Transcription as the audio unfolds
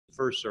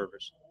first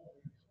service.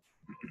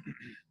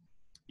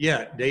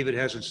 Yeah, David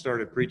hasn't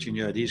started preaching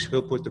yet.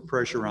 He'll put the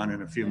pressure on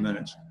in a few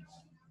minutes.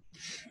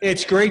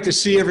 It's great to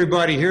see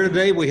everybody here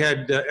today. We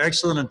had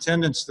excellent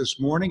attendance this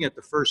morning at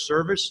the first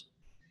service,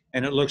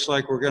 and it looks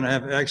like we're going to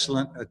have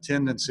excellent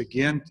attendance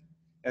again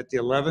at the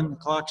 11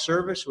 o'clock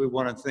service. We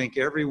want to thank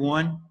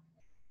everyone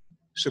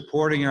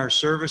supporting our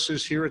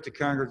services here at the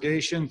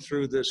congregation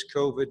through this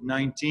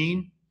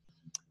COVID-19.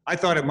 I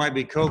thought it might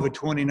be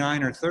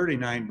COVID-29 or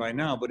 39 by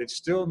now, but it's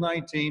still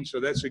 19, so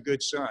that's a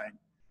good sign.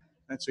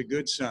 That's a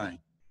good sign.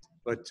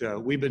 But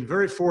we've been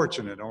very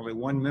fortunate. Only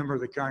one member of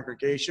the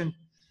congregation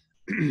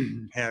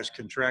has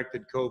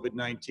contracted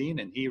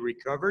COVID-19, and he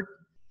recovered.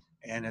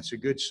 And it's a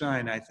good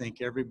sign. I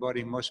think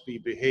everybody must be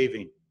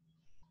behaving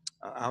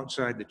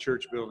outside the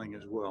church building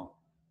as well.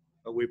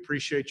 But we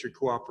appreciate your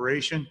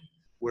cooperation,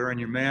 wearing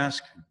your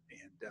mask,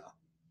 and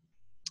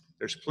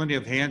there's plenty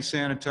of hand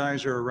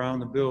sanitizer around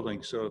the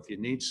building. So if you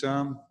need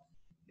some,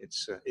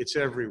 it's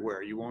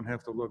everywhere. You won't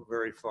have to look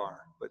very far.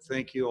 But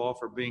thank you all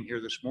for being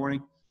here this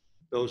morning.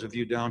 Those of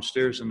you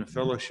downstairs in the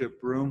fellowship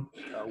room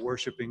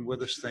worshiping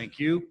with us, thank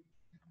you.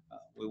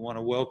 We want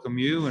to welcome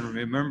you, and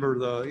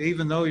remember,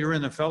 even though you're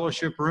in the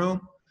fellowship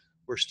room,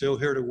 we're still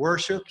here to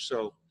worship.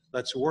 So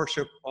let's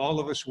worship, all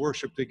of us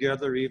worship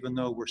together, even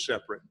though we're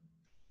separate.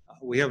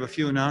 We have a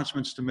few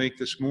announcements to make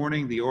this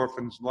morning. The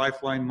Orphans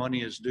Lifeline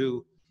money is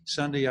due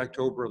Sunday,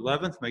 October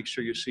 11th. Make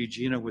sure you see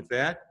Gina with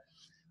that.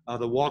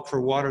 The Walk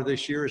for Water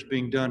this year is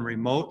being done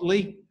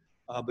remotely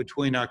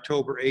between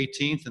October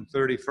 18th and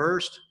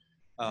 31st.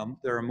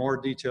 There are more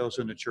details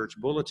in the church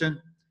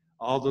bulletin.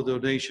 All the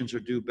donations are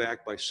due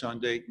back by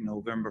Sunday,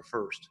 November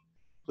 1st.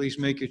 Please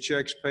make your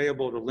checks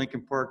payable to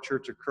Lincoln Park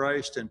Church of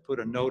Christ and put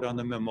a note on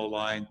the memo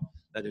line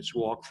that it's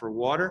Walk for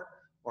Water,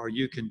 or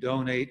you can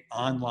donate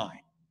online.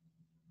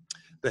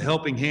 The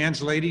Helping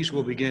Hands ladies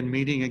will begin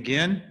meeting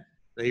again.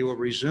 They will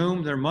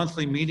resume their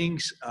monthly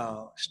meetings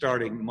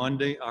starting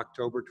Monday,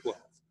 October 12th.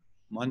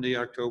 Monday,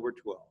 October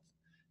 12th.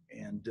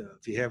 And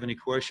if you have any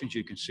questions,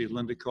 you can see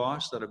Linda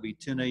Koss. That'll be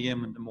 10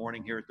 a.m. in the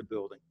morning here at the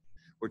building.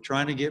 We're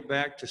trying to get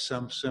back to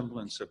some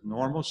semblance of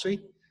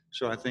normalcy,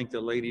 so I think the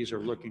ladies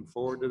are looking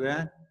forward to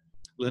that.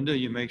 Linda,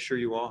 you make sure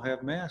you all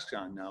have masks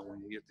on now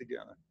when you get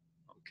together.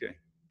 Okay,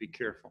 be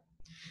careful.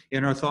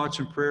 In our thoughts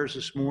and prayers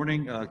this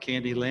morning,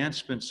 Candy Lance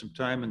spent some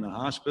time in the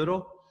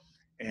hospital,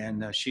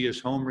 and she is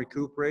home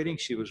recuperating.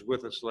 She was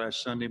with us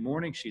last Sunday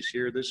morning. She's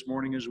here this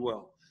morning as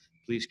well.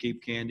 Please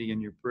keep Candy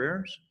in your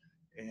prayers.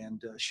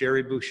 And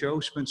Sherry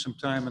Bouchot spent some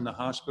time in the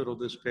hospital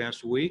this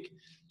past week.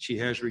 She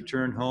has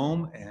returned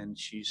home, and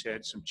she's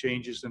had some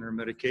changes in her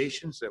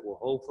medications that will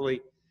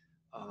hopefully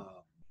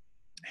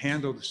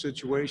handle the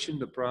situation,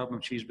 the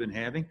problem she's been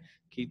having.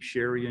 Keep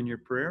Sherry in your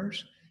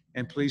prayers.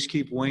 And please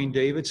keep Wayne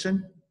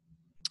Davidson,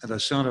 the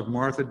son of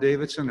Martha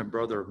Davidson, a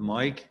brother of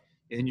Mike,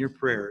 in your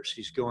prayers.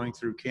 He's going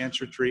through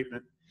cancer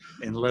treatment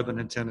in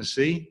Lebanon,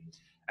 Tennessee.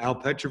 Al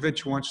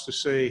Petrovich wants to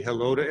say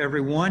hello to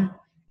everyone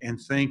and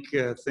thank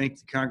the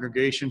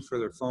congregation for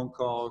their phone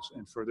calls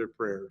and for their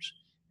prayers.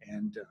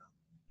 And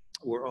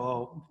we're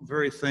all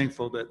very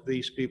thankful that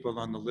these people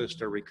on the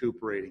list are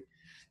recuperating.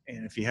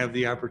 And if you have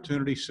the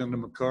opportunity, send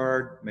them a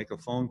card, make a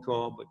phone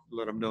call, but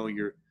let them know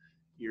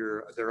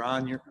they're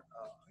on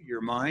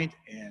your mind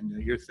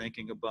and you're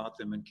thinking about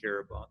them and care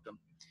about them.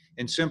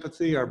 In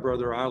sympathy, our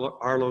brother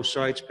Arlo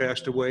Seitz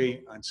passed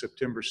away on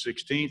September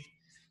 16th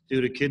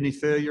due to kidney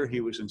failure.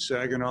 He was in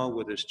Saginaw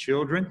with his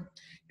children,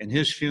 and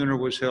his funeral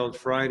was held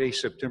Friday,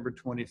 September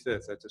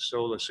 25th at the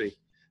Solace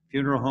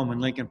Funeral Home in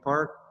Lincoln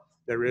Park.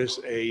 There is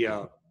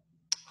a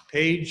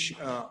page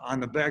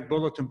on the back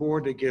bulletin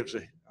board that gives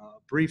a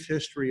brief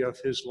history of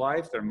his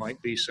life. There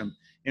might be some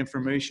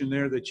information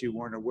there that you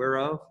weren't aware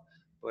of,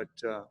 but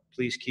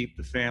please keep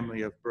the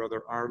family of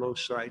Brother Arlo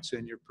Seitz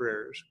in your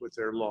prayers with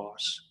their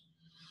loss.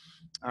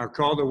 Our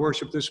call to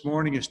worship this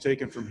morning is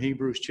taken from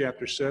Hebrews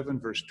chapter 7,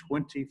 verse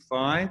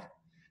 25.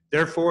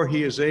 Therefore,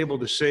 he is able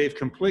to save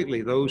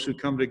completely those who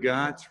come to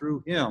God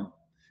through him,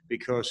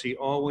 because he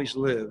always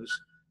lives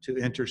to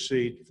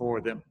intercede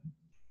for them.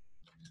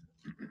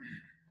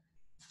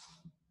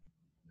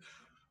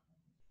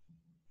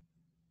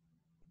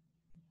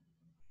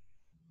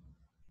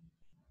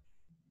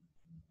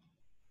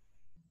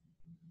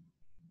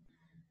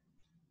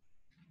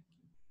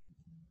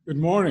 Good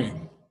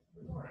morning.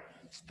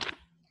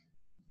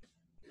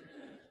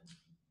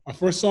 Our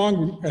first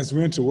song as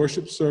we enter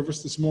worship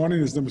service this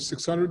morning is number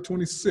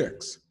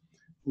 626.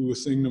 We will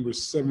sing number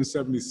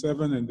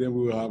 777, and then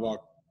we will have our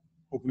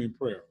opening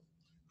prayer.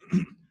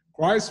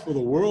 Christ for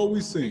the world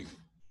we sing.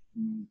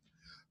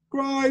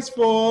 Christ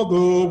for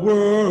the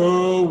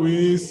world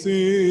we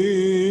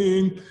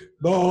sing,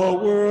 the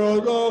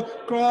world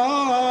of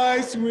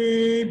Christ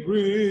we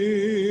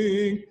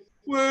bring,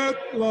 with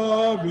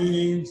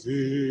loving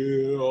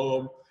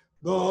zeal,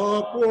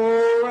 the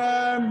poor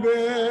and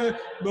dead,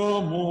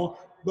 the more,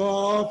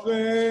 the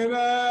faint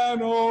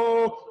and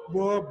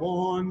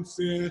overborn,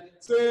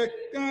 sick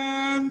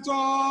and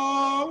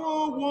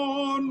sorrow,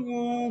 one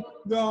who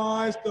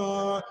dies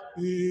to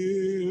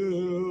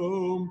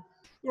heal.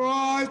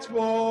 Christ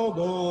for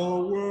the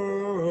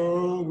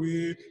world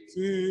we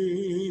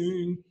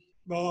sing.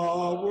 The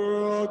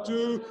world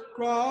to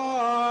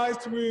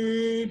Christ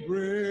we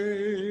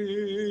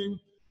bring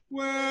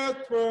with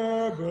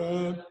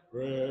fervent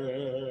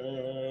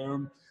prayer.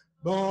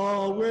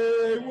 The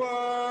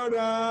wayward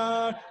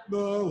and the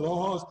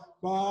lost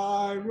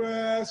by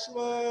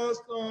restless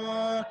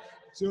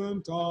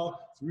action tossed,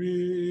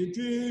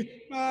 redeemed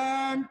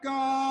and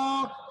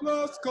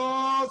countless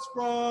calls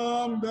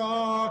from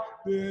dark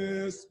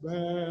despair.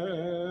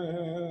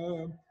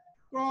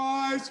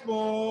 Christ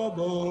for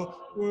the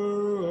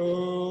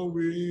world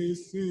we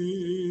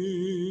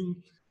sing.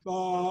 The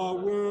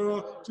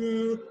world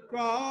to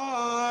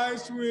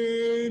Christ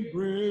we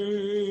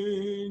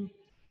bring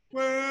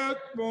with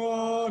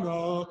one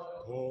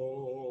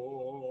accord.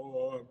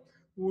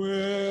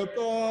 With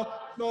the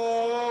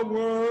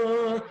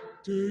word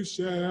to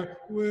share,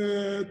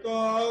 with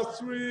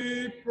us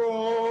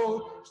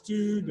reproach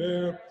to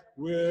dare,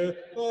 with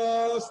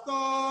us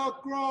the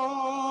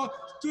cross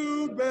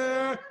to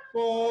bear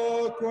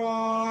for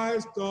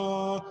Christ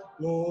the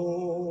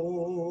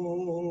Lord.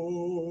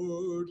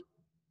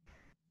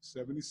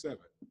 77,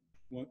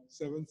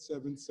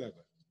 777.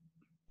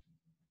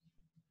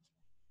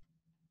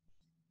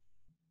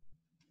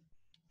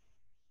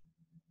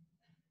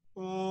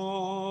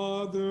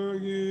 Father,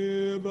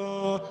 hear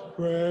the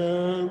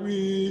prayer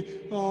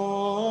we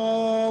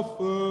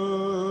offer.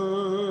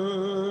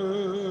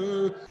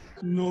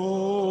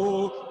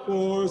 No,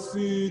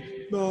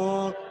 foresee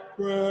the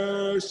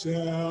prayer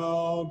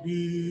shall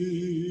be,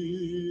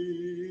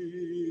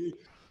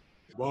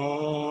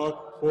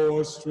 but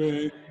for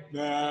strength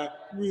that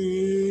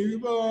we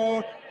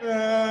will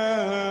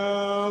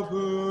ever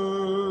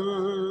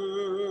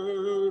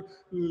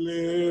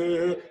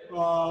live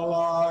our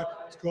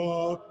lives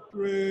courageously.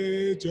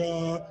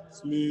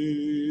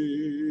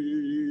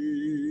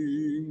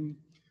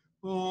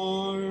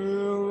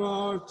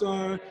 Our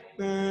time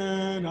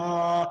and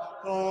hour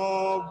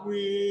of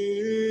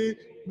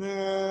weakness,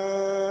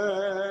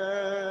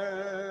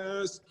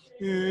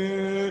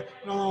 in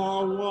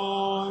our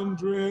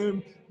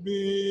wandering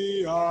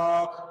be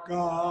our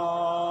guide.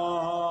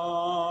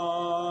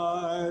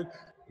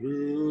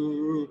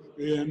 Through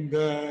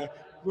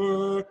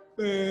endeavor,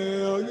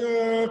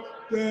 failure,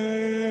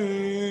 danger,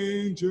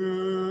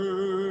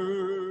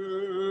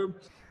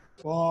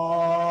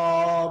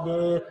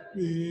 Father,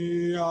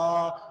 be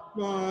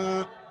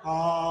by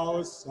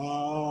our side.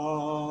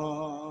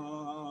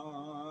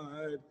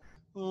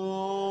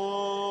 Amen.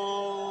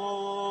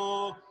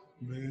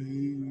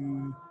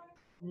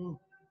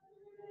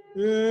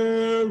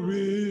 Every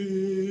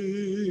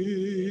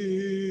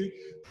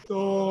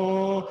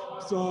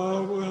thought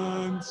of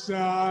one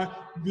shall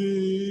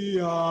be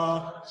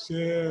our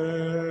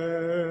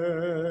share.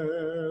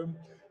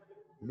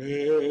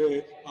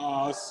 May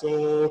our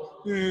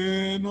soul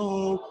in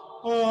hope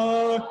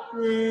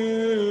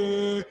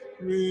weary.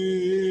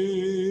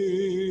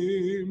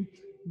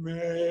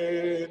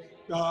 May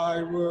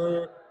thy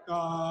word,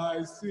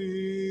 thy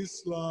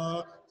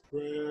ceaseless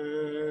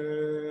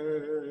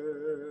prayer.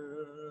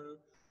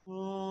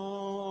 Amen.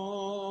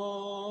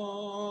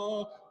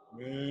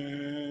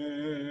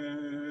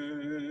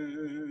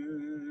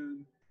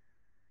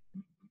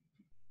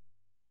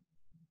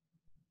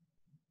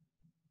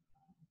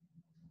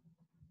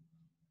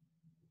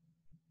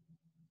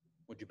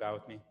 Would you bow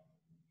with me?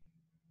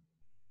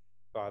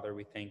 Father,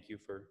 we thank you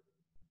for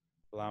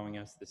allowing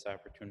us this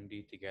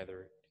opportunity to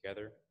gather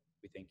together.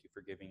 We thank you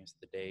for giving us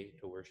the day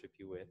to worship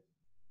you with.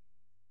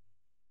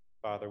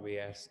 Father, we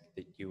ask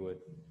that you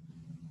would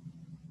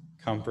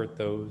comfort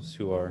those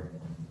who are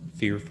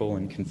fearful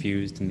and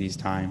confused in these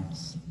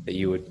times, that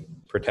you would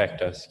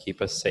protect us,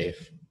 keep us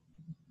safe.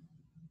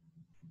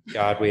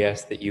 God, we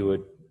ask that you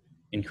would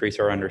increase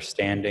our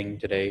understanding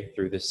today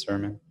through this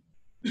sermon,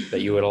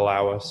 that you would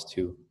allow us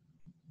to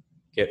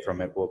get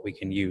from it what we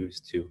can use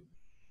to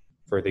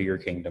further your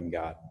kingdom,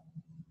 God.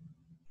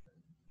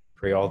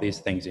 Pray all these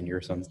things in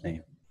your Son's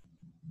name.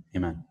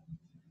 Amen.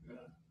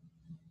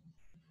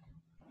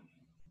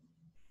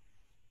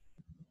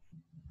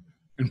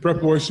 In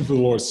preparation for the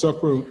Lord's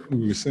Supper,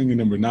 we were singing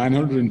number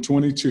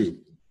 922.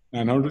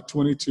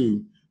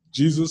 922,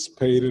 Jesus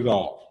paid it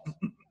all.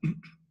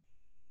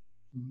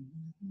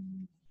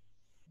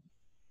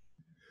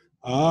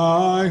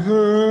 I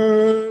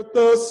heard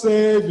the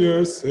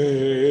Savior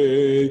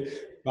say,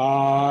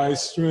 thy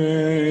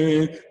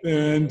strength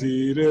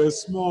indeed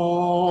is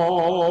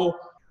small.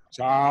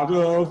 Child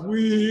of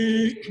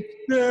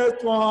weakness,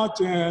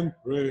 watch and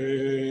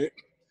pray.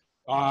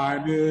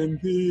 Find in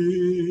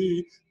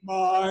thee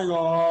my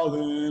all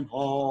in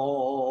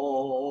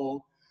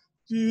all.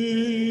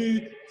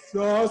 Jesus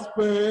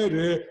paid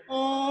it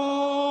all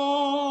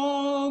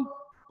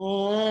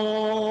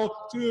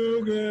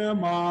to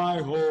him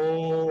I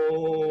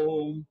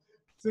home.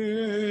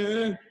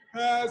 Sin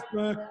has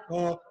been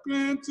a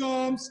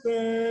crimson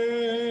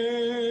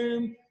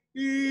stain.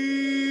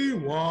 He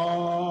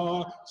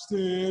washed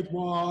it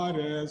white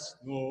as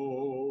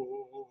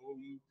snow.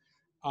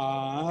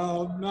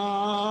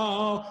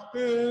 Now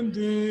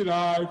indeed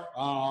I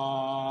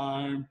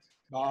find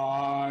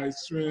thy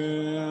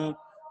strength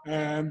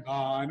and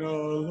thine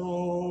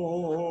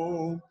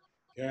alone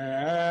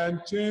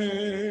can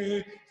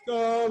change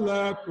the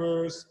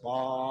leper's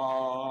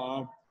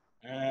spot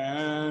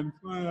and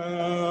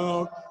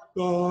melt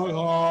the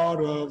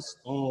heart of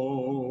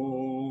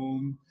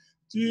stone.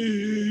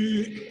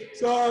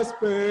 Jesus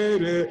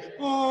paid it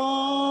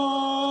all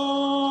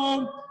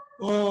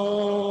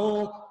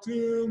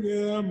to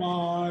him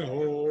I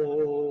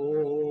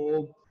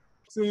hope.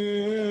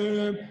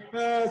 Sin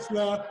has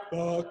left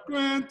the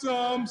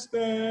crimson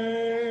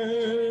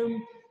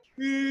stain.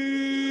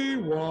 He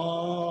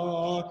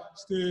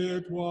washed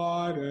it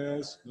white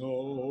as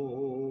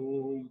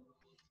snow.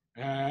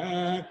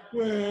 And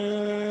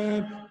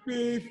when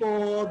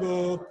before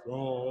the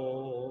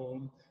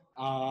throne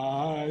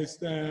I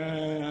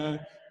stand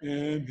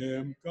in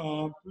him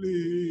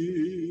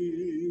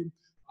complete,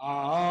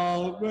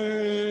 I'll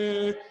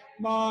lay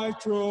my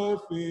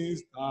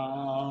trophies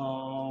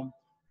down,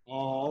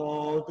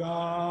 all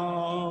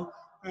down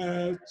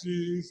at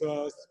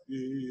Jesus'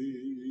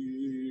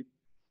 feet.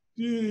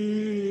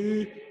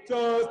 Jesus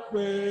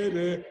paid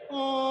it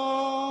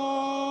all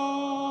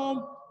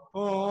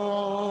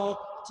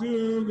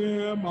to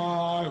him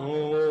I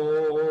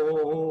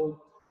owe.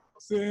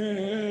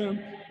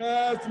 Sin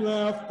has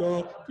left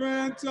the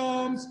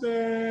crimson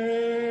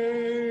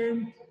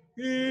stain.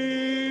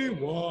 He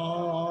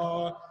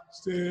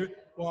washed it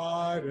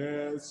white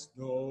as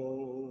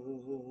snow.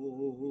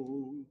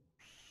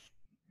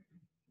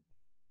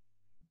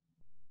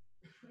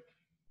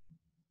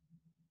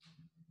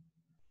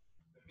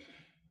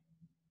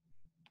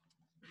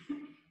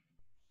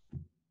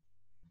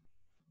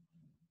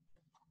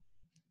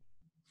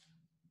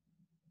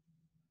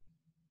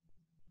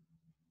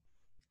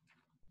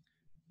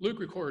 Luke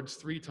records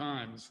 3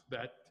 times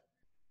that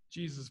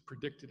Jesus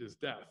predicted his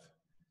death.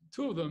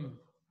 2 of them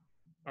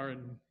are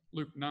in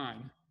Luke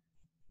 9,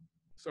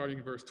 starting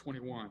in verse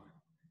 21.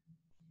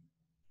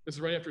 This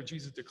is right after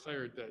Jesus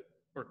declared that,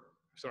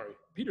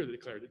 Peter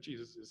declared that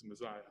Jesus is the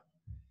Messiah.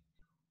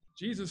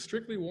 Jesus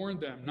strictly warned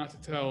them not to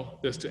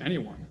tell this to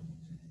anyone.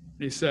 And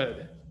he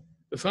said,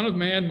 "The Son of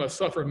Man must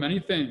suffer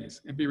many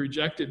things and be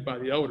rejected by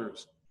the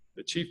elders,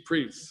 the chief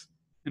priests,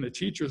 and the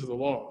teachers of the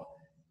law.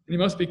 And he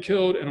must be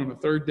killed and on the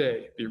 3rd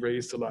day be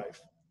raised to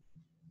life."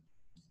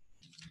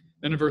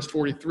 Then in verse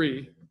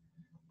 43,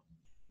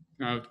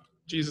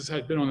 Jesus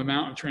had been on the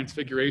Mount of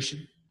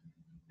Transfiguration,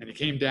 and he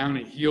came down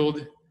and he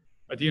healed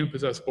a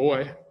demon-possessed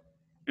boy.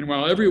 And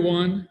while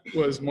everyone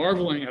was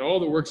marveling at all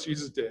the works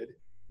Jesus did,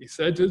 he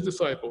said to his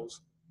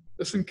disciples,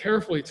 "Listen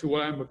carefully to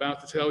what I'm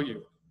about to tell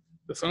you.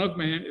 The Son of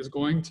Man is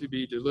going to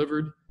be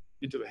delivered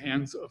into the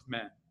hands of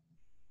men."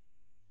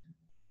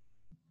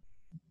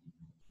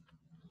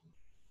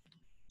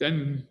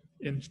 Then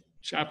in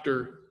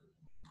chapter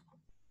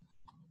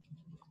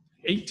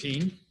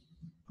 18,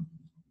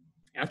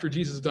 after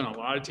Jesus has done a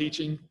lot of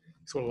teaching,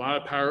 he's told a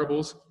lot of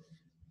parables,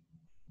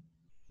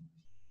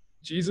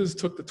 Jesus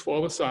took the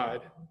 12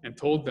 aside and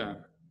told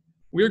them,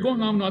 "We are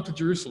going on now to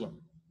Jerusalem,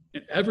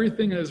 and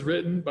everything that is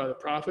written by the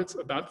prophets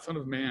about the Son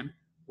of Man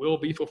will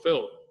be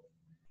fulfilled.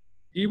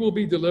 He will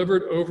be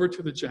delivered over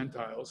to the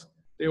Gentiles.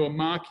 They will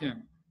mock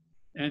him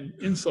and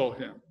insult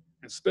him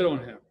and spit on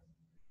him.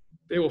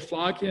 They will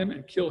flog him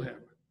and kill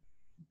him.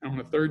 And on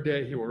the 3rd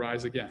day, he will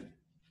rise again."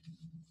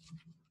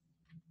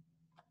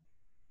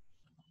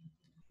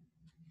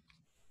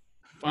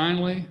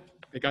 Finally,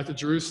 they got to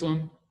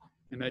Jerusalem,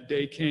 and that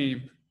day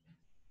came.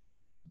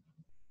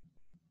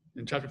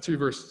 In chapter 2,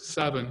 verse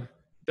 7,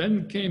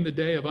 "Then came the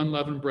day of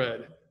unleavened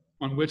bread,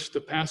 on which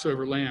the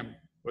Passover lamb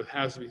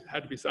had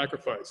to be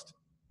sacrificed.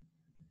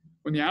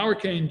 When the hour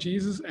came,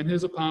 Jesus and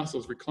his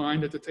apostles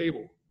reclined at the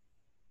table.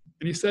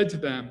 And he said to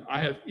them,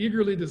 "I have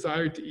eagerly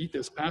desired to eat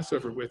this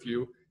Passover with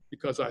you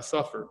before I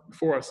suffer.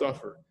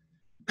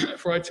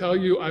 For I tell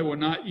you, I will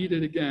not eat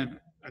it again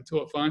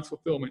until it finds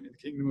fulfillment in the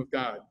kingdom of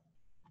God."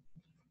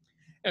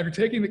 After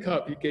taking the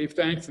cup, he gave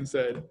thanks and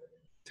said,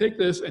 "Take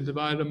this and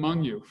divide it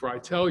among you, for I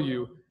tell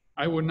you,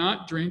 I will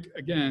not drink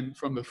again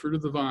from the fruit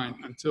of the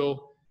vine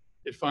until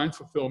it finds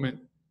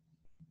fulfillment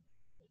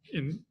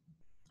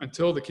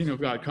until the kingdom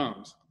of God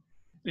comes."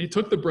 And he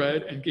took the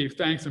bread and gave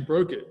thanks and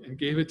broke it and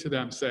gave it to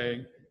them,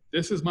 saying,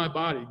 "This is my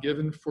body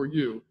given for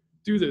you.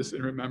 Do this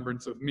in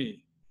remembrance of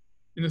me."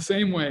 In the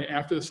same way,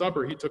 after the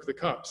supper, he took the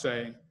cup,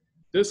 saying,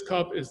 "This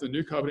cup is the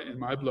new covenant in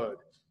my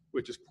blood,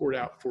 which is poured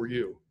out for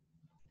you."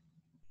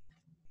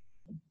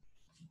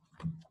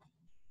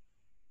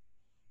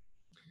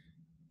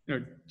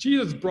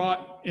 Jesus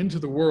brought into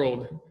the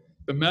world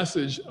the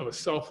message of a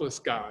selfless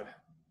God,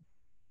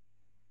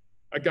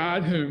 a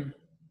God whom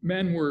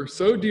men were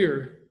so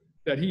dear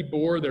that he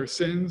bore their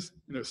sins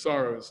and their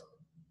sorrows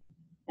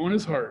on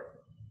his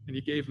heart, and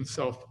he gave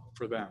himself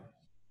for them.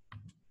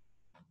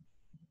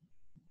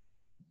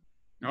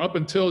 Now, up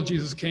until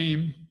Jesus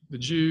came, the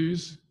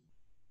Jews,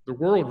 the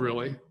world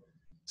really,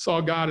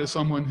 saw God as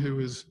someone who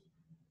was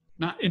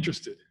not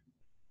interested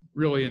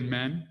really in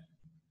men.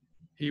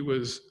 He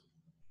was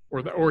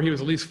or he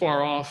was at least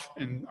far off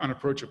and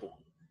unapproachable.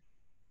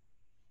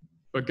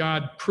 But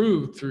God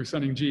proved through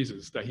sending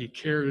Jesus that he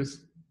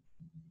cares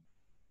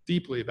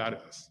deeply about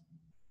us.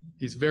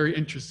 He's very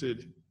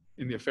interested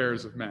in the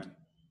affairs of men,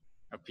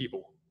 of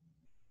people,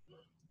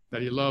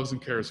 that he loves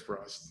and cares for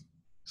us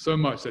so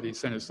much that he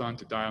sent his son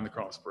to die on the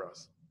cross for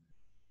us.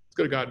 Let's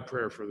go to God in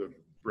prayer for the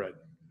bread.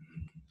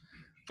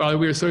 Father,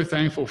 we are so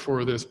thankful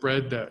for this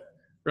bread that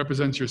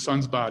represents your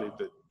son's body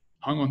that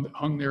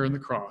hung there on the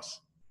cross,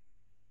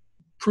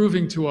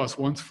 proving to us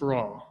once for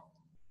all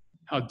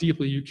how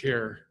deeply you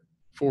care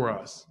for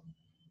us,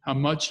 how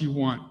much you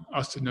want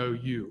us to know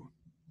you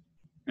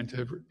and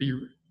to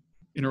be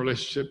in a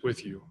relationship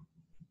with you.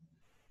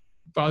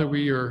 Father,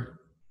 we are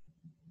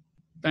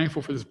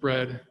thankful for this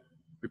bread.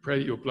 We pray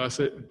that you'll bless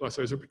it and bless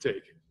those who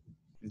partake.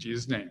 In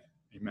Jesus' name,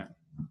 amen.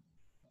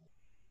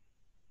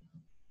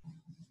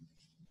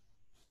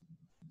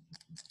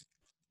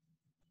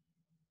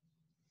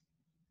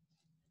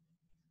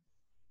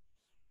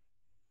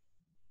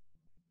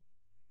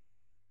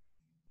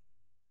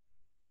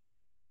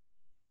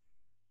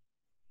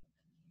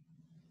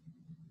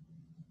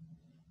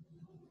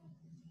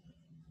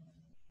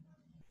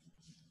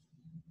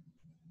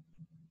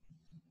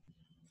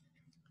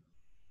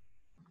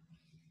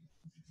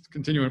 Let's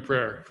continue in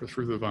prayer for the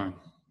fruit of the vine.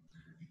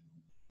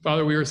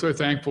 Father, we are so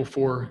thankful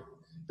for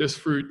this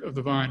fruit of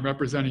the vine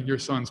representing your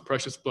son's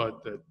precious blood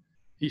that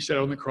he shed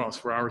on the cross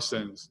for our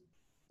sins.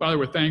 Father,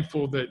 we're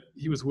thankful that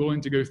he was willing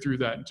to go through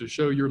that and to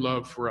show your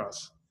love for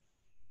us,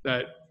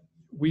 that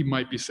we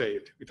might be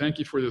saved. We thank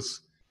you for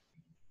this,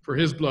 for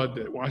his blood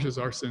that washes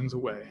our sins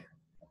away,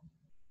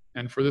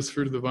 and for this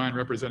fruit of the vine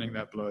representing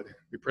that blood.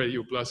 We pray that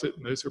you'll bless it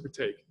and those who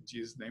partake. In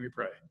Jesus' name we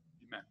pray.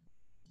 Amen.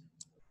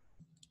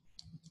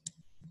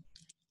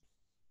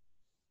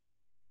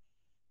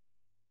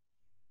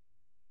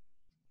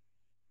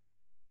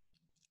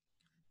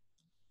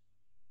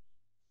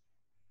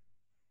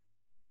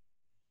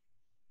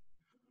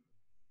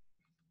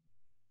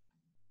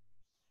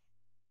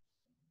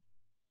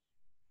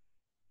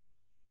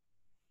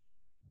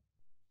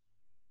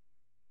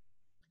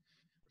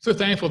 So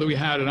thankful that we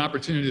had an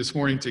opportunity this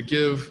morning to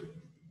give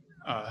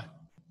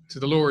to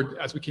the Lord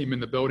as we came in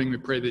the building. We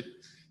pray that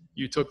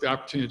you took the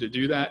opportunity to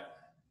do that.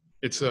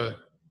 It's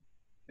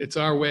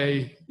our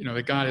way,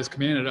 that God has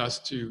commanded us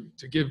to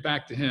give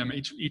back to him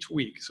each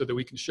week so that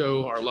we can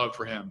show our love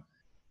for him.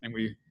 And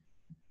we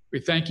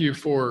thank you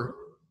for,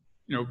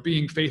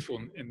 being faithful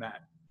in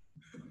that.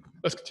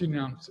 Let's continue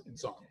now in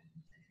song.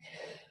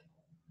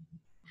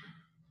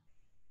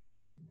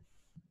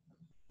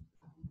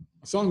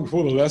 The song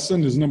before the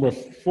lesson is number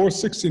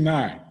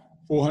 469.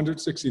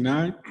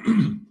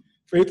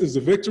 Faith is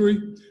the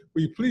victory.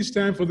 Will you please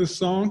stand for this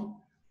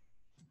song?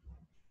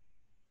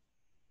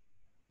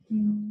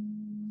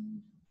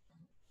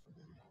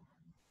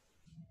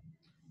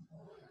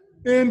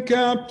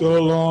 Encamped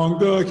along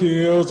the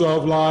hills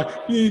of life,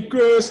 ye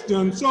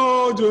Christian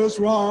soldiers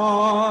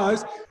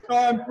rise,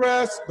 and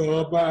press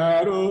the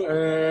battle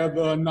ere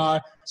the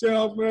night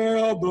shall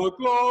veil the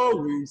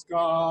glowing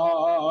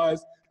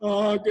skies.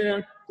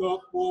 Against the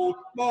foe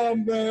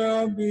from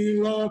there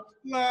below,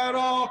 let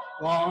all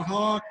our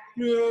heart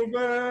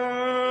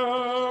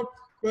prevail.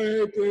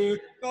 Faith is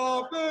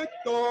the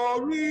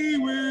victory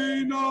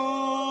we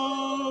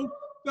know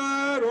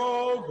that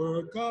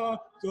overcomes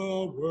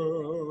the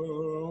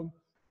world.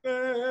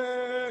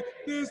 Faith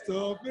is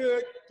the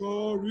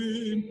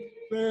victory.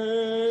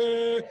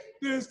 Faith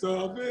is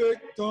the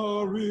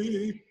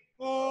victory.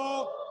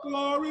 Oh,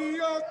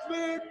 glorious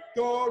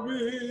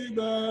victory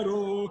that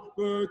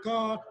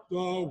overcomes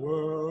the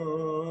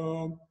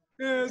world.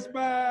 His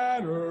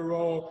banner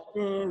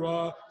over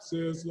us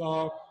is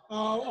love,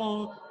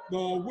 on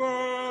the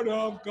word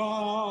of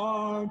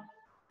God.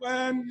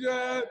 And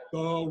yet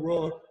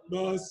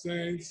the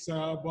saints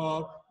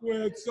above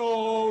with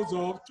souls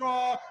of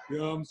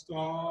triumph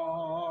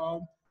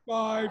storm.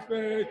 By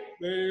faith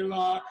they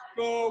like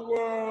the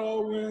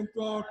whirlwind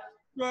throng,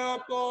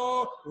 swept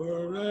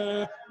over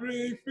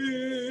every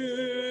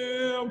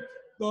field.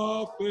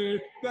 The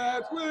faith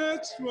that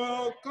which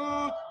will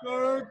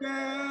conquer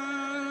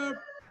death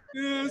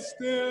is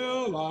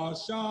still our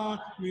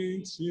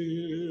shining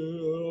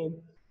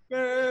shield.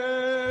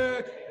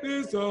 Faith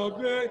is a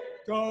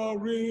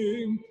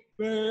victory.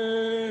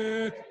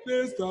 Faith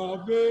is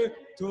the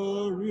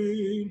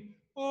victory.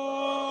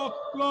 Oh,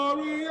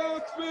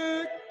 glorious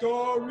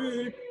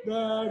victory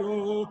that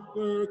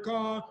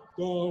overcomes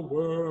the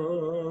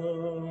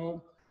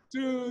world.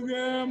 To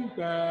him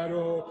that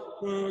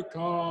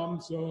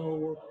overcomes the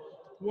world,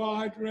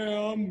 white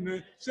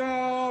remnant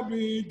shall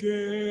be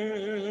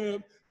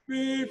given.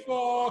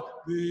 Before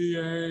the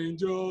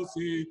angels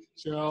he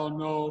shall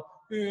know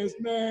his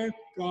name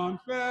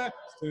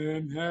confessed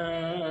in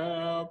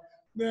heaven.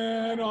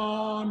 Then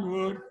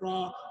onward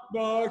from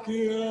the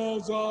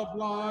hills of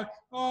life,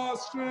 our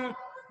strength,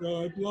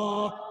 the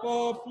love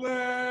of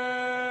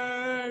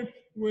flame,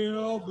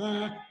 will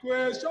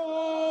vanquish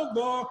all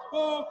the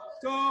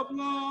host of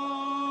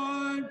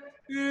life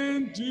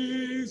in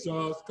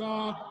Jesus'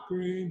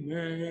 conquering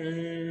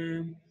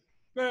name.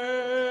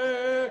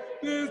 Faith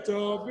is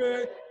the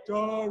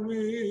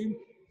victory.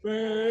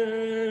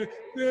 Faith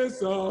is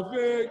the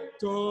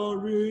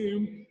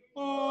victory.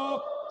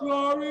 Oh,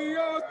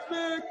 glorious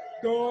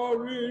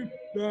victory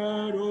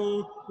that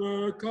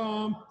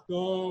overcomes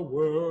the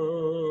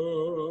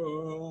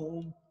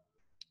world.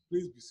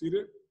 Please be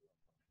seated.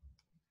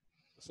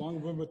 The song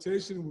of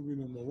invitation will be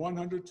number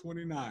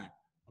 129,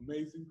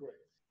 Amazing Grace.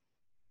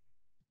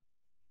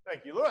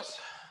 Thank you, Lewis.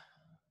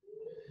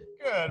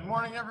 Good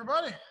morning,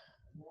 everybody.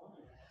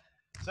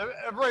 So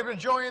everybody been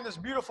enjoying this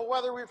beautiful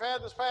weather we've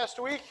had this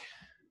past week?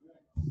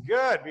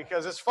 Good,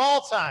 because it's fall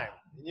time.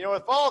 And you know,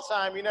 with fall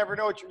time, you never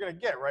know what you're going to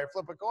get, right?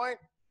 Flip a coin.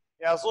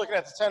 Yeah, I was looking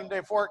at the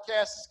 10-day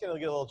forecast. It's going to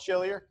get a little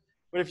chillier.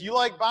 But if you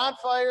like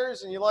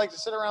bonfires and you like to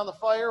sit around the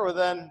fire, well,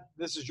 then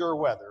this is your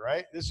weather,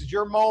 right? This is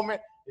your moment.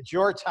 It's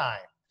your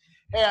time.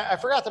 Hey, I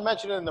forgot to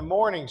mention it in the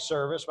morning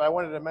service, but I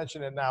wanted to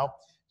mention it now.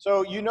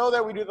 So you know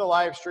that we do the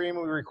live stream.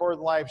 We record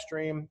the live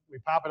stream. We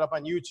pop it up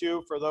on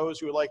YouTube for those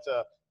who would like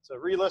to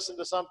re-listen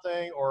to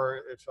something, or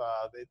if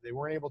they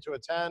weren't able to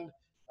attend,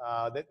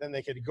 then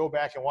they could go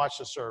back and watch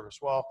the service.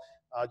 Well,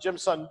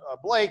 Jim's son,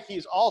 Blake,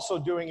 he's also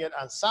doing it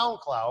on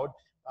SoundCloud,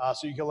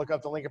 so you can look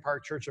up the Lincoln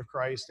Park Church of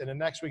Christ. And in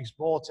next week's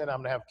bulletin, I'm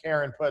going to have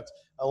Karen put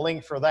a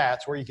link for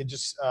that, where you can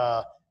just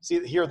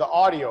hear the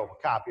audio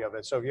copy of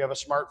it. So if you have a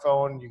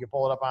smartphone, you can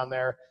pull it up on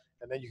there,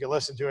 and then you can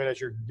listen to it as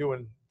you're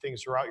doing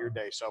things throughout your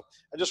day. So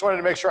I just wanted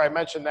to make sure I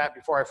mentioned that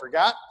before I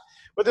forgot.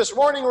 But this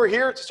morning we're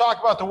here to talk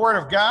about the Word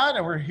of God,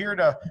 and we're here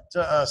to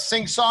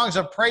sing songs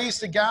of praise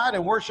to God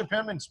and worship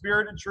Him in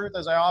spirit and truth,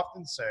 as I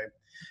often say.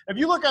 If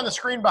you look on the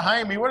screen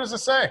behind me, what does it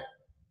say?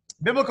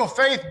 Biblical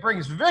faith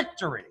brings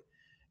victory.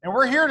 And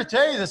we're here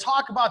today to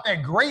talk about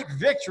that great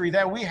victory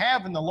that we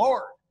have in the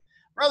Lord.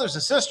 Brothers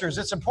and sisters,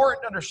 it's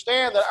important to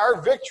understand that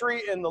our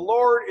victory in the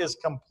Lord is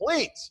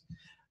complete.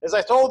 As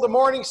I told the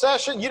morning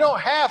session, you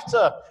don't have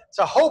to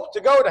hope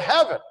to go to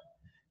heaven.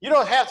 You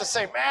don't have to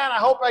say, man, I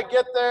hope I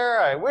get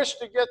there. I wish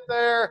to get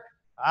there.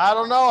 I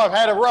don't know. I've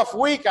had a rough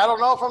week. I don't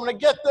know if I'm going to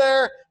get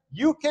there.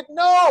 You can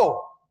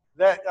know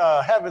that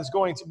heaven's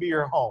going to be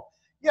your home.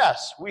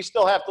 Yes, we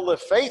still have to live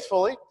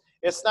faithfully.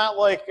 It's not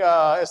like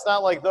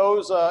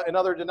those in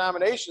other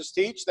denominations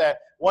teach that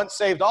once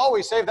saved,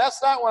 always saved.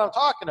 That's not what I'm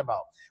talking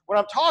about. What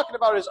I'm talking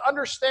about is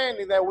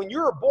understanding that when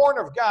you're born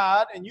of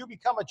God and you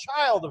become a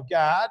child of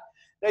God,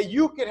 that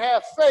you can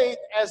have faith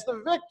as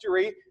the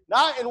victory,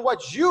 not in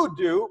what you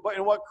do, but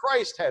in what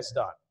Christ has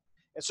done.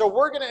 And so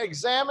we're going to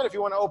examine, if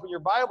you want to open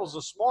your Bibles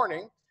this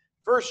morning,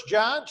 1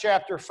 John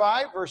chapter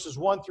 5, verses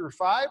 1 through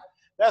 5.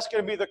 That's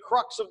going to be the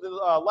crux of the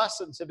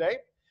lesson today.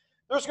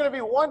 There's going to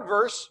be one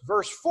verse,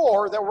 verse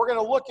 4, that we're going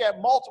to look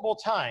at multiple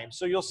times.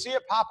 So you'll see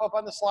it pop up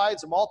on the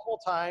slides multiple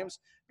times,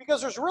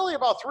 because there's really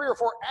about 3 or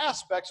 4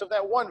 aspects of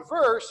that one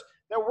verse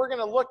that we're going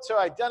to look to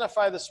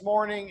identify this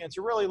morning, and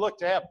to really look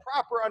to have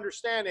proper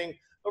understanding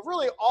of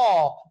really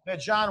all that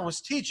John was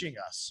teaching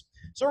us.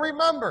 So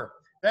remember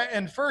that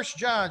in 1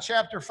 John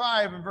chapter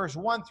 5 and verse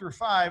 1 through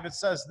 5, it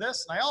says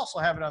this, and I also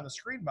have it on the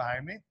screen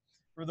behind me,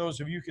 for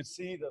those of you who could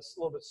see this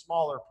little bit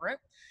smaller print.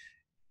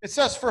 It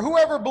says, for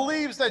whoever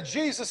believes that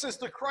Jesus is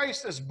the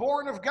Christ is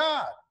born of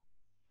God,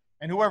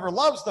 and whoever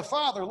loves the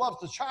Father loves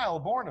the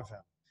child born of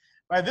him.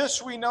 By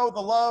this we know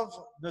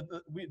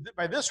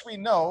by this we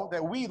know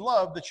that we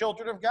love the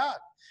children of God,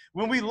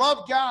 when we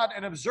love God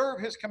and observe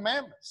his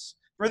commandments.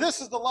 For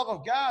this is the love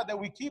of God, that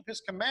we keep his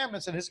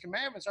commandments, and his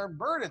commandments are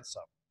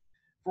burdensome.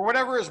 For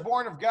whatever is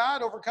born of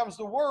God overcomes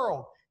the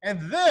world,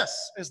 and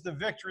this is the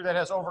victory that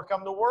has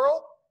overcome the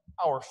world,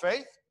 our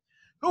faith.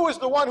 Who is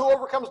the one who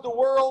overcomes the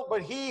world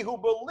but he who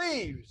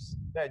believes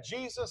that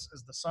Jesus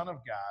is the Son of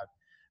God?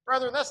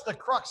 Brethren, that's the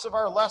crux of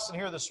our lesson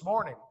here this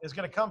morning, is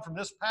going to come from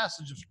this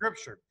passage of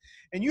Scripture.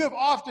 And you have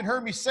often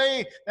heard me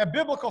say that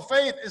biblical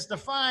faith is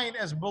defined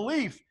as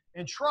belief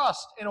and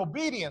trust and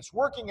obedience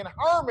working in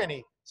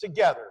harmony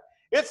together.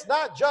 It's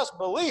not just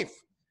belief,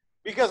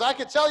 because I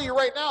can tell you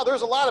right now,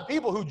 there's a lot of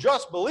people who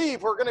just believe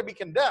who are going to be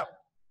condemned.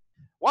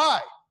 Why?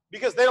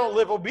 Because they don't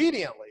live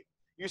obediently.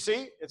 You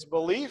see, it's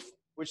belief,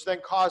 which then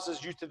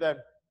causes you to then,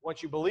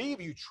 once you believe,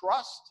 you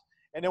trust.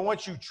 And then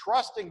once you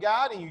trust in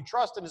God and you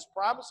trust in his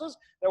promises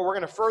that we're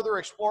going to further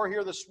explore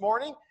here this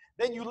morning,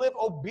 then you live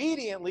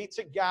obediently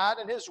to God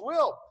and his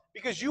will,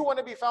 because you want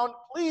to be found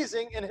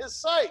pleasing in his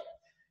sight.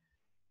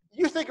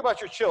 You think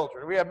about your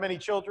children. We have many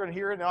children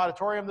here in the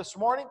auditorium this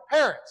morning.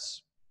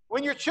 Parents,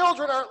 when your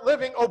children aren't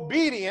living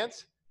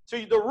obedient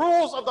to the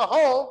rules of the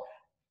home,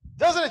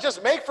 doesn't it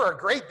just make for a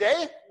great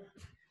day?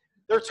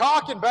 They're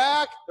talking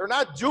back. They're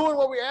not doing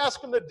what we ask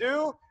them to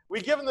do.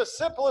 We give them the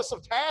simplest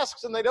of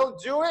tasks and they don't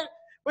do it.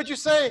 But you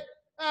say,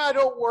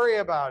 don't worry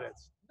about it.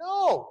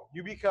 No,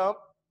 you become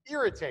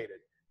irritated.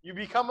 You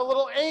become a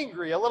little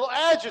angry, a little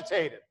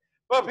agitated.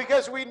 But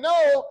because we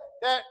know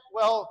that,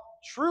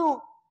 true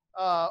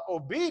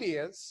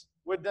obedience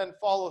would then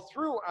follow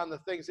through on the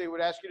things they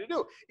would ask you to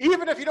do.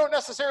 Even if you don't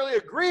necessarily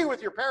agree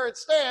with your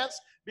parents' stance,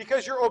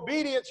 because you're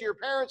obedient to your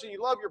parents and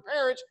you love your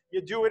parents,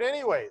 you do it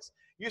anyways.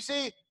 You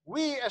see,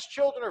 we as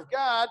children of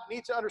God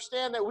need to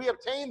understand that we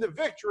obtain the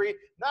victory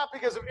not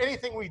because of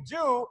anything we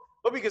do,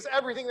 but because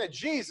everything that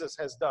Jesus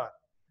has done.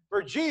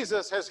 For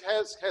Jesus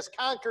has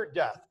conquered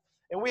death.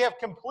 And we have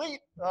complete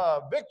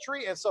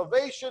victory and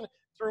salvation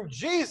through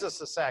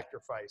Jesus'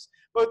 sacrifice.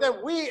 But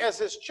then we, as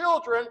his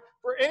children,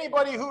 for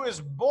anybody who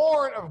is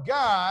born of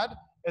God,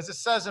 as it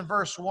says in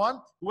verse 1,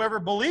 whoever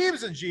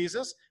believes in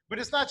Jesus, but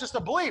it's not just a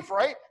belief,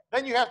 right?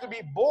 Then you have to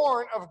be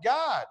born of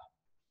God.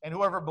 And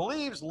whoever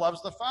believes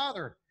loves the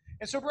Father.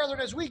 And so, brethren,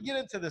 as we get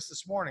into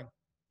this morning,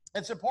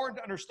 it's important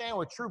to understand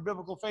what true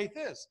biblical faith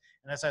is.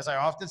 And that's, as I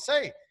often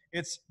say,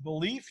 it's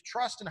belief,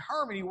 trust, and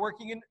harmony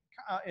working in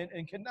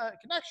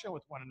connection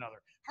with one another,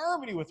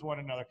 harmony with one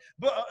another.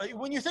 But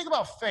when you think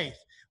about faith,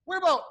 what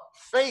about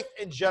faith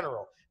in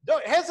general?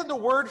 Hasn't the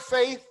word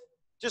faith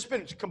just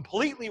been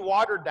completely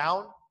watered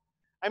down?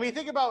 I mean,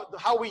 think about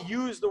how we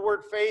use the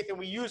word faith, and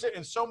we use it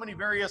in so many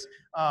various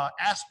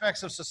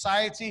aspects of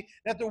society,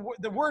 that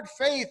the word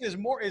faith is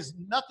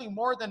nothing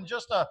more than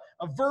just a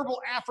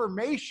verbal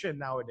affirmation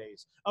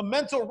nowadays, a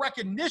mental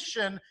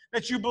recognition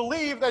that you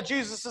believe that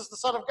Jesus is the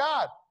Son of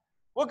God.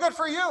 Well, good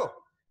for you.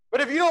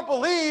 But if you don't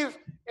believe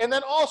and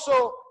then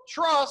also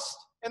trust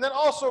and then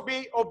also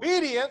be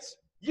obedient,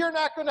 you're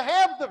not going to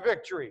have the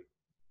victory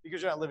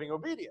because you're not living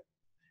obedient.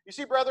 You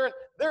see, brethren,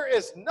 there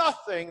is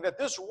nothing that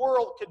this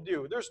world can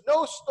do. There's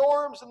no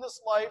storms in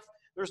this life.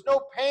 There's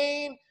no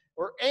pain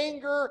or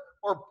anger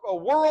or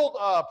world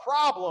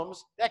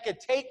problems that could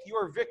take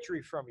your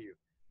victory from you.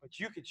 But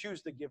you could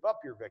choose to give up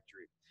your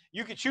victory.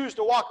 You could choose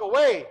to walk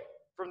away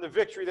from the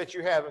victory that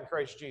you have in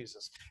Christ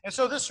Jesus. And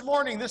so this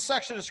morning, this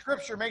section of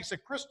Scripture makes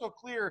it crystal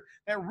clear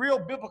that real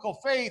biblical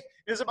faith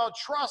is about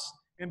trust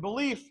and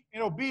belief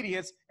and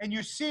obedience. And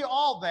you see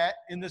all that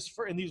in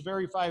these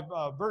very 5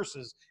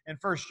 verses in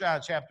 1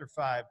 John chapter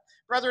 5.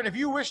 Brethren, if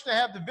you wish to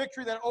have the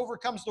victory that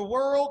overcomes the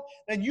world,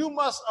 then you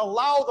must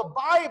allow the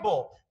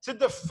Bible to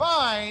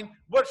define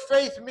what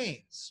faith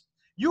means.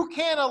 You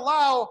can't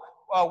allow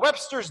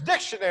Webster's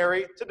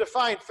dictionary to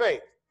define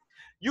faith.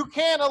 You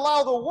can't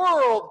allow the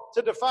world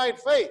to define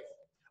faith.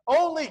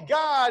 Only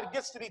God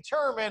gets to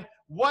determine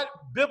what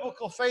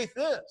biblical faith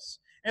is.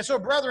 And so,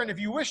 brethren, if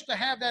you wish to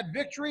have that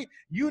victory,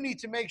 you need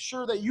to make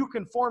sure that you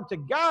conform to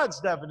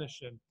God's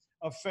definition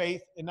of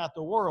faith and not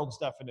the world's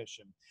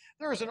definition.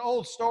 There is an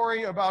old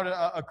story about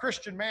a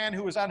Christian man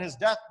who was on his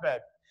deathbed.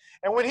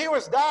 And when he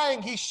was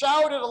dying, he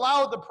shouted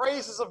aloud the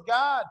praises of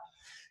God.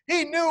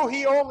 He knew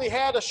he only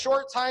had a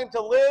short time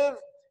to live.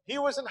 He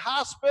was in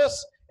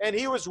hospice, and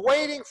he was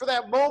waiting for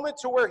that moment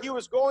to where he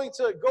was going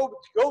to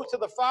go to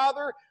the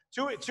Father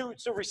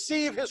to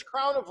receive his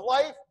crown of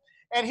life.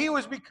 And he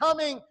was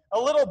becoming a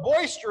little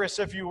boisterous,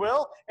 if you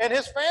will. And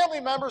his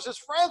family members, his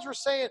friends were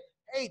saying,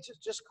 hey,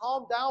 just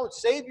calm down,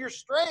 save your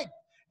strength.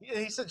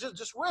 He said,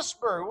 just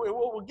whisper,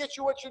 we'll get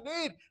you what you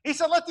need. He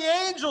said, let the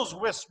angels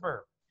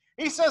whisper.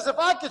 He says, if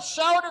I could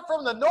shout it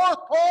from the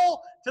North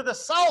Pole to the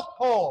South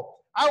Pole,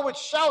 I would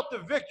shout the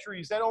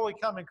victories that only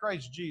come in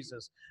Christ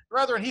Jesus.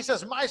 Brethren, he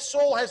says, my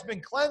soul has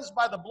been cleansed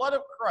by the blood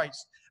of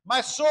Christ.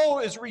 My soul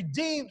is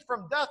redeemed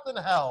from death and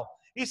hell.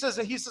 He says,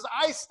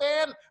 I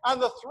stand on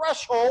the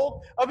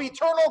threshold of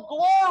eternal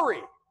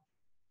glory,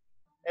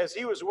 as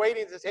he was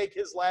waiting to take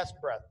his last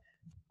breath.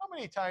 How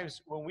many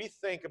times when we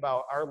think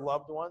about our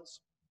loved ones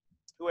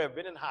who have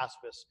been in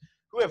hospice,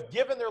 who have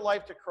given their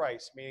life to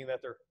Christ, meaning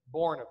that they're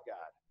born of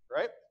God,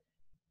 right?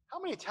 How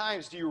many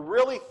times do you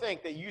really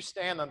think that you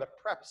stand on the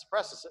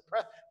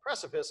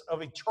precipice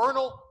of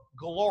eternal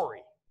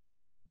glory?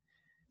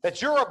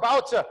 That you're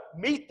about to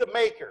meet the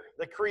Maker,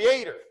 the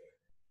Creator,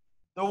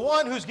 the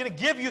one who's going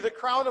to give you the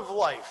crown of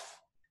life,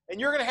 and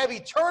you're going to have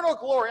eternal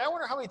glory. I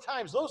wonder how many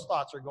times those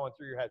thoughts are going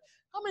through your head.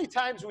 How many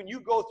times when you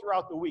go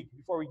throughout the week,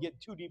 before we get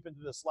too deep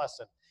into this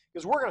lesson,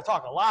 because we're going to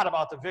talk a lot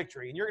about the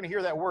victory, and you're going to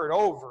hear that word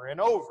over and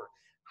over.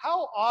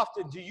 How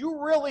often do you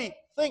really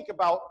think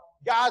about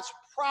God's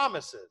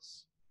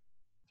promises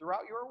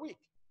throughout your week?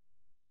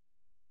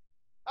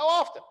 How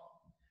often?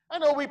 I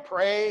know we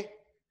pray,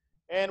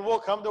 and we'll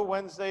come to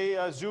Wednesday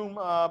Zoom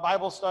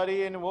Bible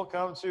study, and we'll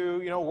come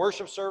to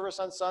worship service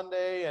on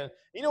Sunday, and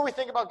we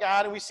think about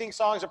God and we sing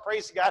songs of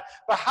praise to God.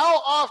 But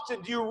how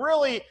often do you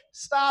really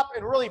stop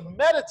and really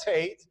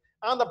meditate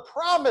on the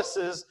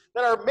promises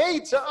that are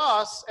made to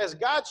us as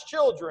God's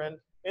children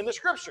in the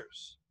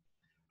Scriptures?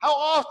 How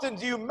often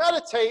do you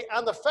meditate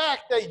on the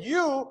fact that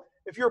you,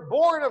 if you're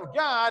born of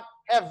God,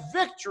 have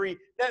victory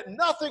that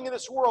nothing in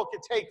this world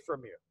can take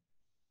from you?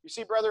 You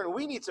see, brethren,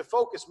 we need to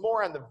focus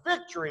more on the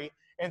victory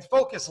and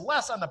focus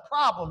less on the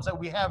problems that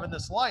we have in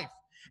this life.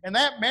 And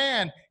that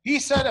man, he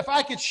said, if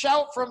I could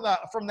shout from the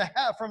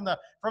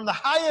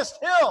highest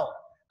hill,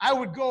 I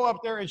would go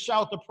up there and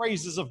shout the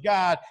praises of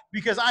God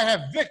because I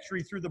have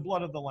victory through the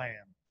blood of the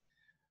Lamb.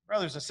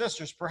 Brothers and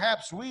sisters,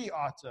 perhaps we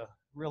ought to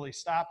really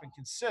stop and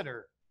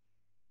consider,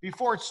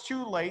 before it's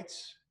too late,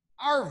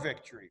 our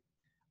victory,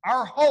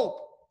 our hope,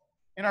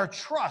 and our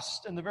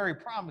trust in the very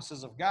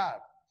promises of God.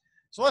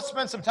 So let's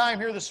spend some time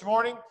here this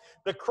morning.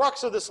 The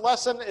crux of this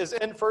lesson is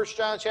in 1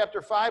 John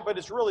chapter 5, but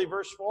it's really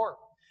verse 4.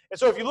 And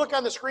so if you look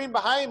on the screen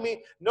behind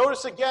me,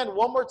 notice again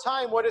one more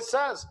time what it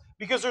says.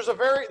 Because there's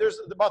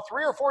about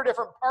 3 or 4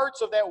 different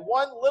parts of that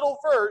one little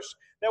verse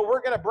that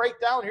we're going to break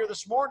down here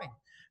this morning.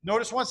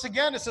 Notice once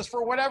again, it says,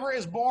 for whatever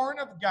is born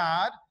of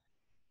God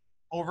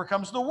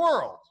overcomes the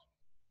world.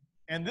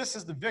 And this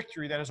is the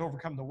victory that has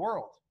overcome the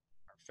world,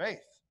 our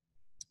faith.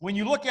 When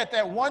you look at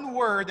that one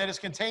word that is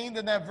contained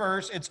in that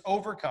verse, it's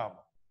overcome.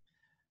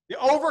 The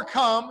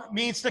overcome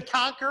means to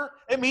conquer,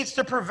 it means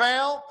to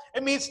prevail,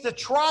 it means to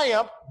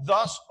triumph,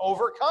 thus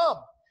overcome.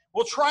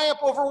 We'll triumph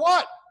over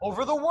what?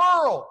 Over the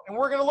world. And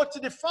we're going to look to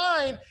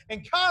define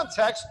in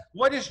context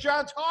what is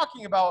John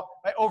talking about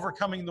by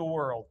overcoming the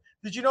world.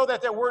 Did you know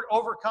that that word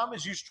overcome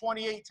is used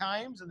 28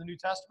 times in the New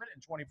Testament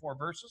in 24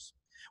 verses?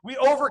 We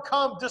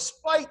overcome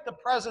despite the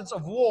presence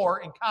of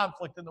war and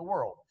conflict in the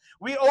world.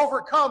 We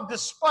overcome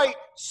despite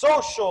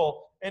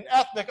social and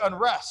ethnic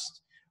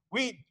unrest.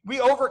 We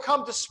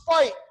overcome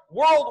despite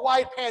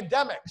worldwide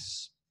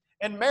pandemics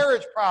and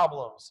marriage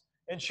problems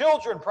and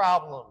children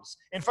problems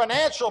and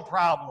financial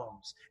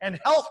problems and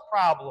health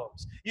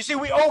problems. You see,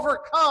 we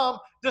overcome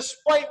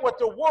despite what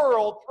the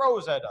world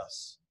throws at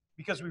us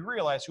because we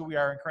realize who we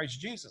are in Christ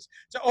Jesus.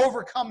 To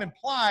overcome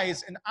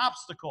implies an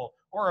obstacle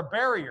or a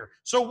barrier.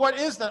 So what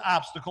is the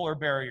obstacle or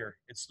barrier?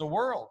 It's the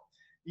world.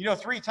 You know,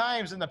 3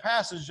 times in the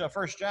passage of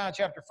 1 John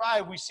chapter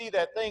 5, we see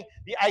that thing,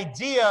 the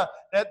idea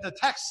that the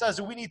text says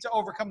that we need to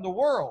overcome the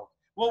world.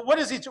 Well, what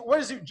is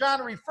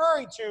John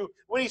referring to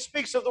when he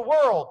speaks of the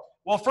world?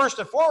 Well, first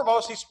and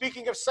foremost, he's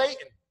speaking of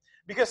Satan,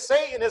 because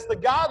Satan is the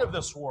god of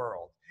this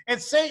world.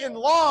 And Satan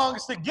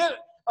longs to get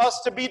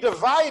us to be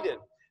divided.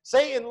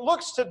 Satan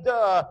looks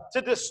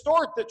to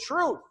distort the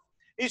truth.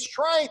 He's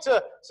trying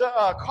to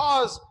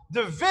cause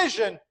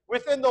division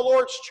within the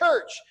Lord's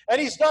church. And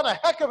he's done a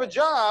heck of a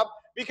job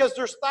because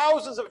there's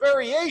thousands of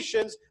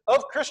variations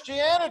of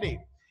Christianity.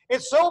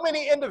 And so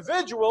many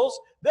individuals,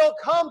 they'll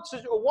come to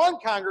one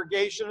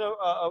congregation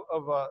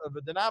of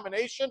a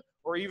denomination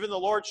or even the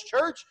Lord's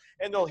church,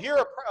 and they'll hear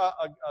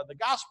the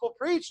gospel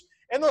preached,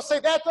 and they'll say,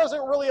 that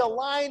doesn't really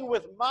align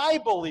with my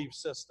belief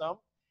system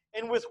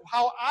and with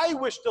how I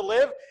wish to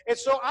live, and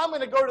so I'm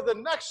going to go to the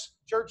next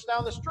church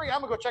down the street.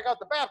 I'm going to go check out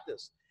the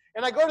Baptist.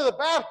 And I go to the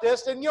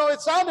Baptist, and,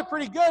 it sounded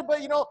pretty good, but,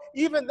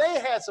 even they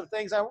had some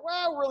things I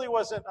really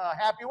wasn't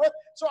happy with.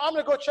 So I'm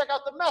going to go check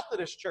out the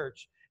Methodist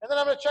church. And then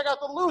I'm going to check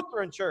out the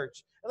Lutheran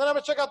church. And then I'm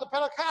going to check out the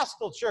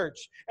Pentecostal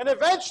church. And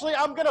eventually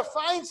I'm going to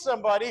find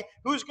somebody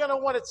who's going to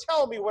want to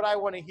tell me what I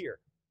want to hear.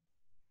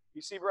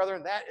 You see,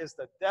 brethren, that is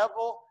the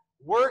devil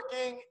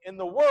working in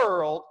the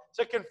world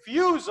to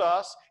confuse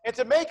us and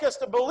to make us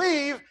to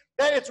believe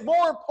that it's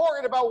more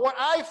important about what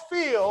I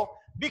feel,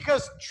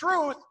 because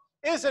truth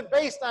isn't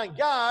based on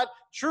God.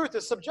 Truth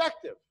is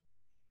subjective.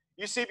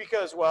 You see,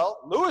 because,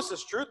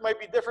 Lewis's truth might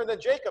be different than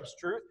Jacob's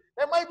truth.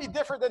 That might be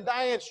different than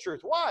Diane's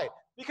truth. Why?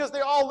 Because they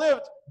all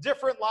lived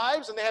different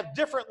lives and they have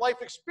different life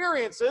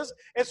experiences.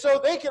 And so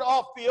they can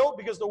all feel,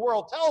 because the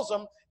world tells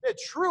them, that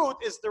truth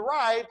is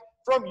derived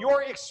from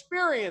your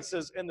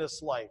experiences in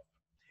this life.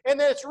 And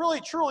that it's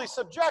really, truly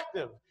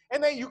subjective.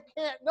 And that you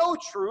can't know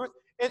truth.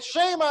 And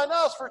shame on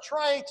us for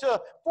trying to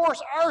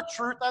force our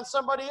truth on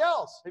somebody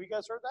else. Have you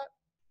guys heard that?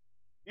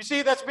 You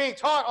see, that's being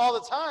taught all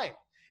the time.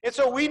 And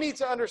so we need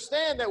to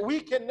understand that we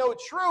can know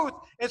truth.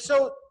 And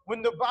so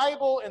when the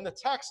Bible in the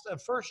text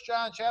of 1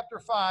 John chapter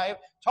 5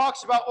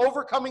 talks about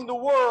overcoming the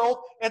world,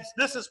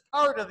 this is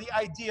part of the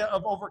idea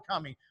of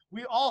overcoming.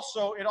 It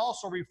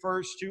also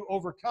refers to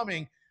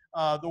overcoming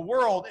the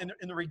world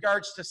in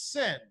regards to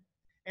sin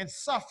and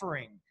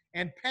suffering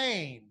and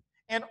pain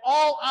and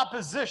all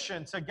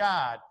opposition to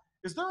God.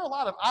 Is there a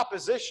lot of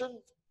opposition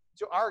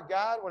to our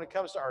God when it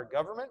comes to our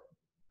government?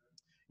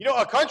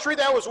 A country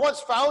that was once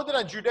founded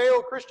on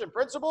Judeo-Christian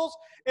principles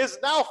is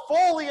now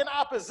fully in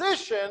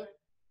opposition,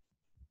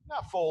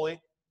 not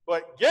fully,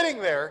 but getting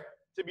there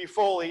to be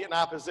fully in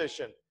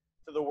opposition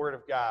to the Word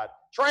of God,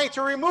 trying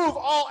to remove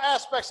all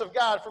aspects of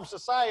God from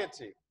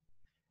society.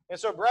 And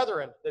so,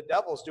 brethren, the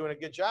devil's doing a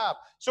good job.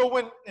 So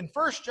when in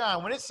 1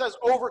 John, when it says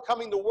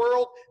overcoming the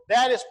world,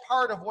 that is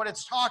part of what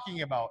it's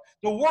talking about.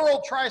 The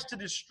world tries to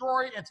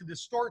destroy and to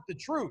distort the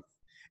truth.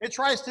 It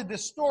tries to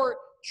distort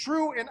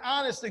true and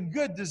honest and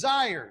good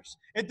desires.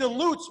 It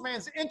dilutes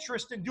man's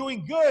interest in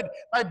doing good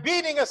by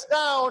beating us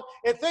down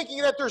and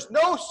thinking that there's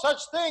no such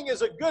thing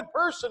as a good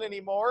person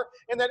anymore,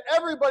 and that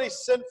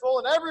everybody's sinful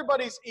and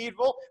everybody's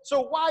evil,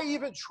 so why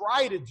even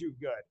try to do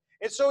good?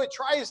 And so it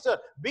tries to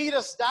beat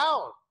us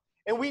down,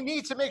 and we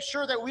need to make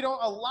sure that we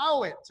don't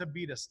allow it to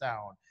beat us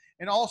down.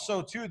 And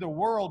also, too, the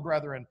world,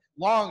 brethren,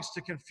 longs to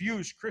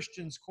confuse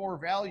Christians' core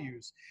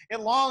values. It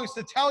longs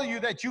to tell you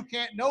that you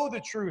can't know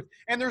the truth,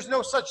 and there's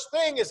no such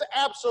thing as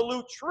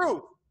absolute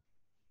truth,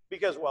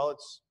 because,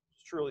 it's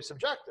truly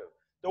subjective.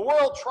 The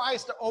world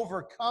tries to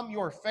overcome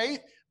your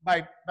faith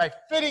by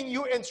fitting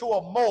you into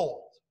a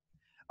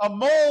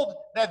mold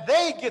that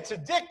they get to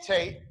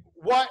dictate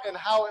what and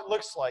how it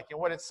looks like and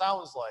what it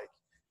sounds like.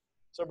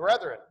 So,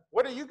 brethren,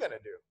 what are you going to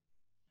do?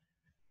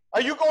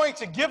 Are you going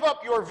to give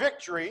up your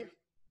victory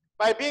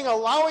by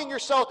allowing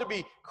yourself to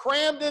be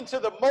crammed into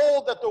the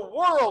mold that the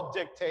world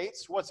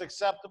dictates what's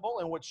acceptable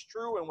and what's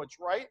true and what's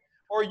right?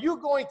 Or are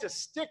you going to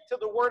stick to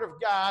the Word of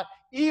God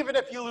even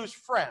if you lose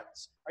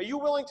friends? Are you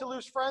willing to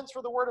lose friends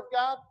for the Word of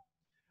God?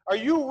 Are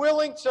you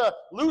willing to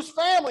lose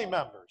family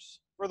members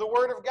for the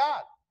Word of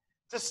God?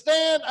 To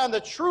stand on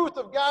the truth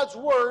of God's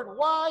Word.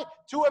 Why?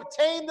 To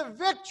obtain the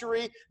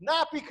victory,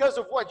 not because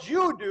of what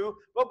you do,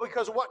 but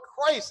because of what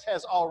Christ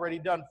has already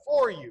done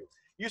for you.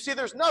 You see,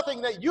 there's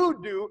nothing that you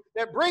do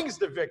that brings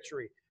the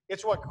victory.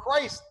 It's what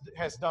Christ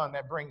has done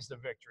that brings the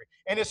victory.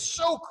 And it's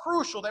so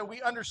crucial that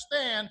we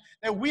understand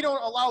that we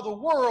don't allow the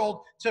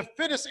world to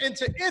fit us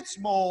into its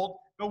mold,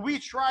 but we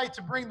try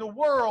to bring the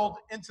world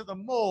into the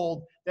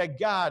mold that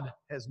God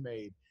has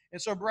made.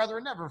 And so,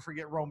 brethren, never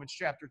forget Romans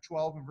chapter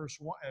 12 and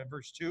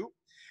verse 2.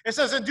 It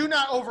says, and do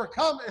not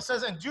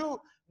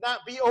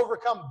be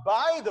overcome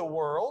by the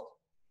world,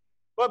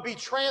 but be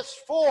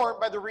transformed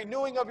by the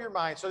renewing of your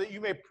mind, so that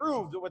you may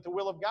prove what the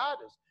will of God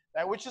is,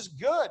 that which is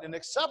good and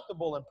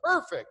acceptable and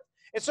perfect.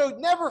 And so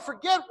never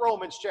forget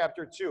Romans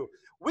chapter 2.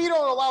 We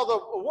don't allow the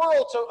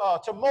world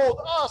to mold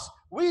us.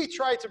 We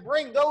try to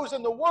bring those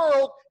in the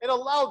world and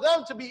allow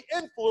them to be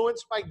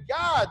influenced by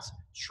God's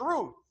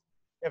truth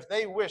if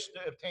they wish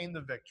to obtain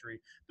the victory.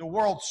 The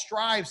world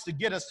strives to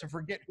get us to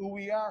forget who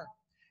we are.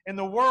 And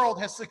the world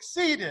has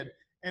succeeded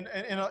in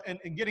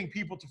getting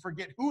people to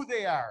forget who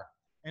they are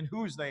and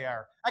whose they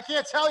are. I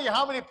can't tell you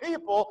how many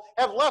people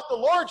have left the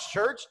Lord's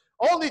church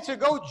only to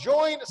go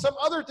join some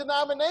other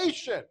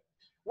denomination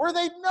where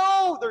they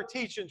know they're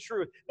teaching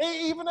truth.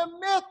 They even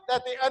admit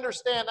that they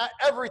understand not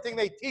everything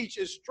they teach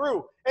is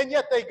true, and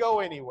yet they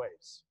go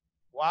anyways.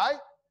 Why?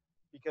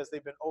 Because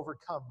they've been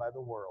overcome by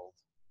the world.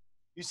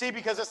 You see,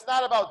 because it's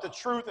not about the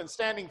truth and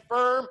standing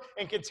firm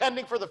and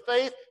contending for the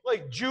faith,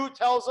 like Jude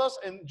tells us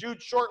in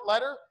Jude's short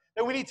letter,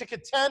 that we need to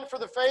contend for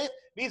the faith,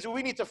 means that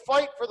we need to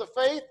fight for the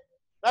faith,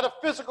 not a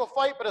physical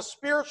fight, but a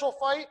spiritual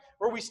fight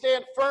where we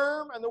stand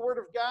firm in the Word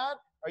of God.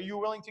 Are you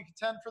willing to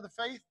contend for the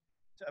faith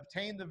to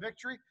obtain the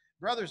victory?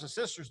 Brothers and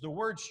sisters, the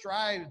world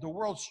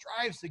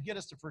strives to get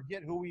us to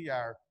forget who we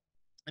are.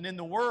 And in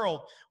the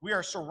world, we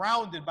are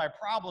surrounded by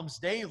problems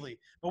daily,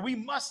 but we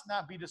must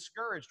not be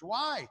discouraged.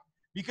 Why?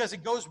 Because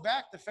it goes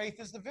back to faith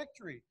is the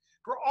victory.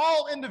 For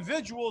all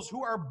individuals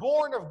who are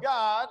born of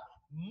God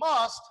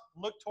must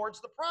look towards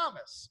the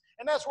promise.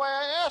 And that's why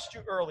I asked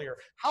you earlier,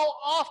 how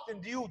often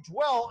do you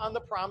dwell on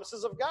the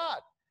promises of God?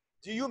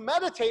 Do you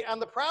meditate on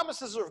the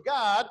promises of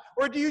God,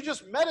 or do you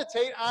just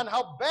meditate on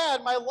how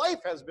bad my life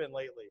has been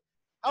lately?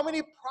 How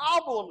many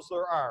problems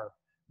there are?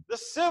 The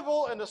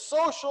civil and the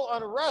social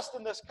unrest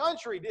in this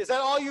country, is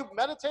that all you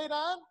meditate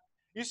on?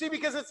 You see,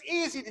 because it's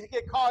easy to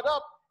get caught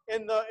up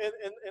in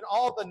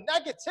all the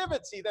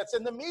negativity that's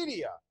in the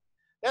media,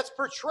 that's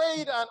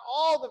portrayed on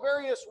all the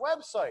various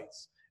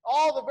websites,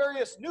 all the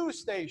various news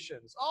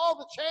stations, all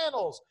the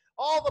channels,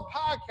 all the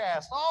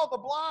podcasts, all the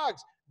blogs.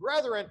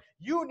 Brethren,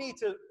 you need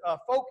to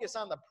focus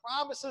on the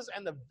promises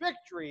and the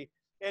victory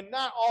and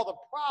not all the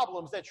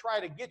problems that try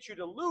to get you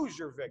to lose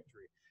your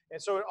victory.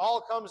 And so it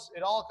all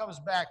comes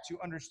back to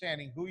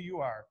understanding who you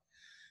are.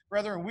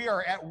 Brethren, we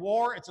are at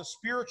war. It's a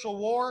spiritual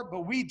war,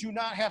 but we do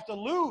not have to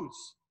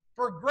lose.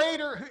 For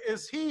greater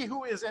is he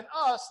who is in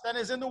us than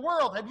is in the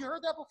world. Have you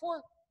heard that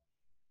before?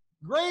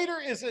 Greater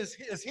is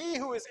he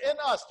who is in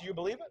us. Do you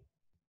believe it?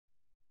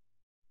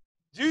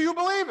 Do you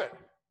believe it?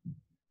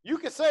 You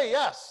could say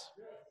yes.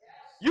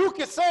 You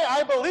could say,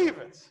 I believe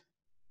it.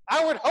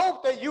 I would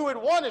hope that you would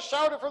want to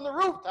shout it from the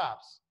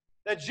rooftops,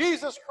 that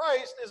Jesus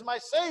Christ is my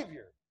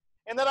Savior,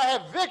 and that I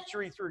have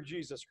victory through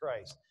Jesus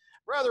Christ.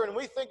 Brethren, when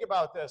we think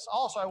about this,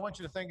 also I want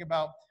you to think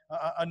about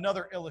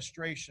another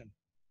illustration.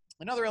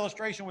 Another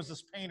illustration was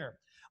this painter.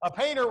 A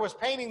painter was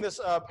painting this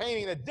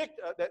painting that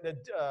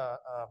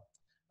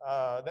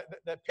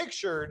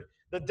pictured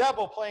the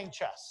devil playing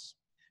chess.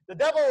 The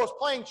devil was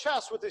playing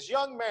chess with this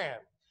young man,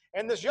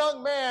 and this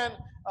young man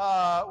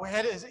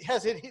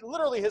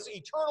literally his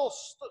eternal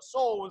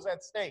soul was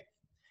at stake.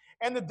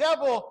 And the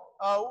devil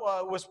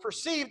was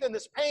perceived in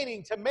this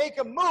painting to make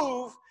a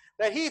move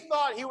that he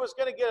thought he was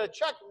going to get a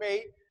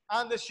checkmate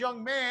on this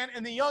young man,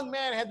 and the young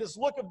man had this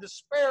look of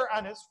despair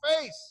on his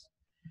face.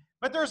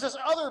 But there's this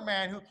other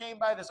man who came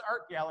by this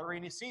art gallery,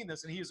 and he's seen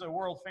this, and he's a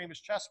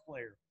world-famous chess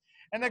player.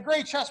 And the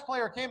great chess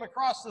player came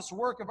across this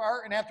work of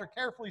art, and after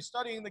carefully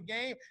studying the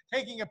game,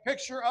 taking a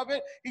picture of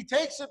it, he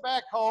takes it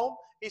back home,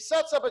 he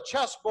sets up a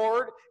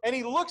chessboard, and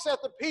he looks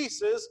at the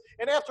pieces,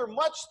 and after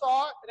much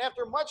thought and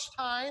after much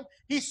time,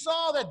 he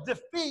saw that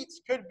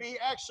defeats could be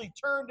actually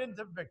turned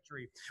into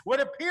victory. What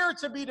appeared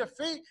to be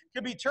defeat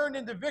could be turned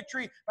into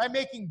victory by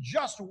making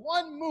just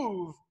one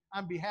move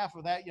on behalf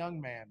of that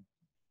young man.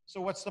 So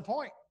what's the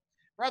point?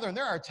 Brethren,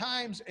 there are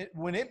times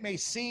when it may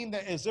seem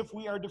that as if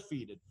we are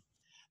defeated.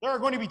 There are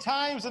going to be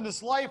times in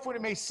this life when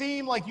it may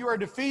seem like you are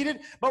defeated,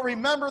 but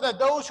remember that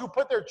those who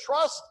put their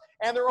trust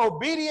and their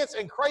obedience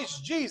in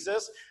Christ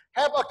Jesus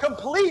have a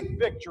complete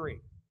victory.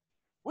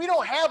 We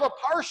don't have a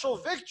partial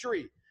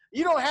victory.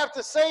 You don't have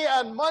to say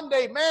on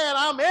Monday, man,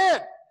 I'm in.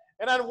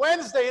 And on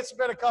Wednesday, it's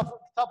been a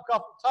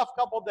tough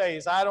couple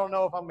days. I don't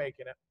know if I'm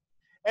making it.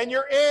 And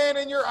you're in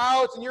and you're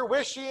out and you're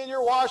wishy and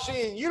you're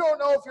washy and you don't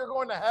know if you're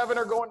going to heaven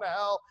or going to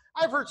hell.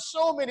 I've heard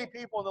so many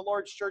people in the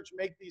Lord's church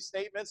make these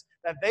statements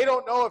that they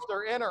don't know if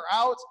they're in or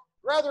out.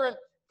 Rather, in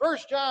 1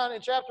 John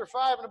in chapter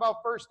 5 and about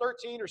verse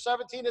 13 or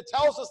 17, it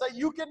tells us that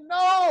you can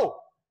know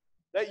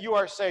that you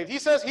are saved.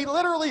 He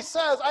literally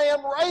says, I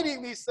am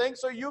writing these things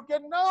so you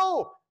can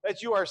know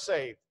that you are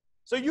saved.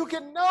 So you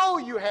can know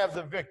you have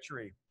the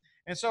victory.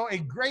 And so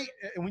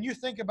when you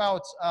think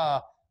about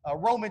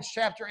Romans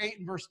chapter 8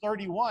 and verse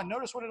 31,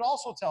 notice what it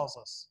also tells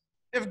us.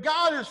 If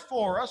God is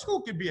for us,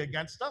 who could be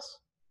against us?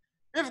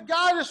 If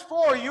God is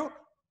for you,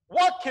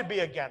 what could be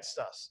against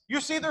us? You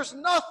see, there's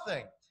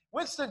nothing.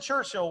 Winston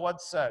Churchill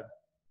once said,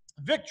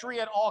 victory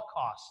at all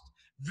cost,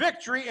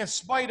 victory in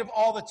spite of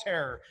all the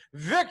terror,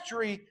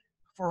 victory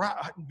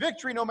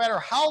no matter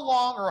how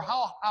long or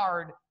how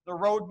hard the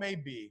road may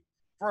be.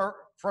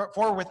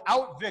 For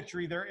without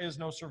victory, there is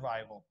no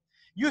survival.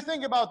 You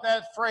think about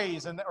that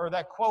phrase or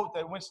that quote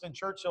that Winston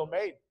Churchill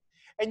made,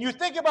 and you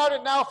think about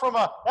it now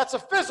that's a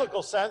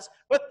physical sense,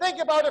 but think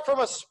about it from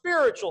a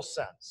spiritual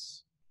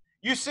sense.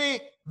 You see,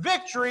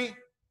 victory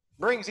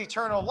brings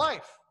eternal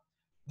life.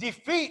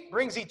 Defeat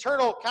brings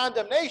eternal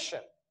condemnation.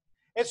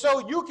 And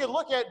so you can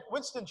look at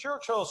Winston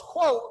Churchill's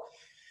quote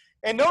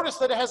and notice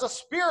that it has a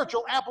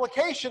spiritual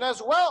application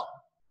as well.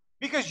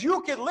 Because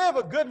you can live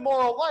a good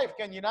moral life,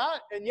 can you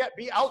not? And yet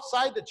be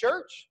outside the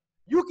church.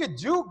 You could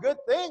do good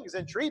things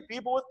and treat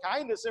people with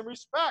kindness and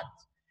respect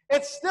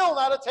and still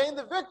not attain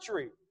the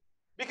victory.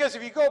 Because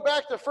if you go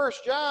back to 1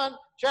 John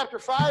chapter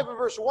 5 and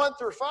verse 1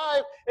 through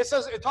 5,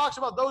 it talks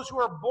about those who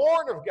are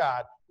born of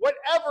God,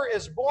 whatever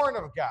is born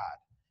of God.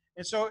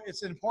 And so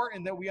it's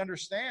important that we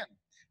understand.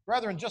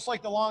 Brethren, just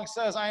like the song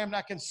says, I am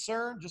not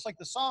concerned, just like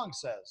the song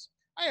says,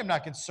 I am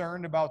not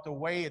concerned about the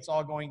way it's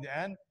all going to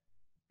end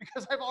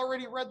because I've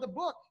already read the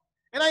book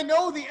and I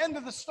know the end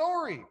of the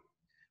story.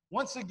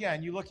 Once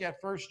again, you look at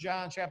 1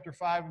 John chapter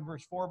 5 and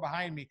verse 4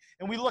 behind me,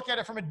 and we look at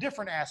it from a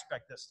different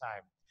aspect this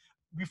time.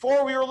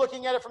 Before, we were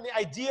looking at it from the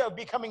idea of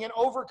becoming an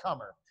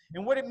overcomer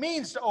and what it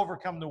means to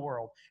overcome the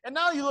world. And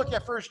now you look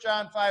at 1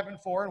 John 5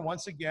 and 4, and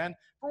once again,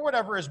 for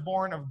whatever is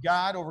born of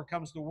God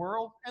overcomes the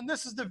world, and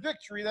this is the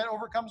victory that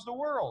overcomes the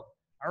world,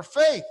 our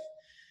faith.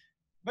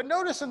 But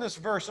notice in this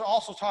verse, it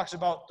also talks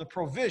about the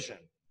provision.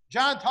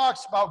 John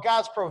talks about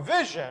God's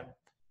provision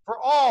for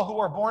all who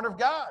are born of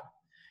God.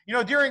 You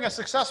know, during a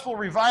successful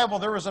revival,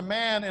 there was a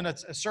man in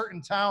a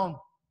certain town,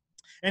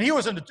 and he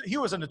was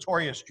a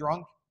notorious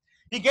drunk.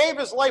 He gave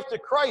his life to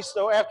Christ,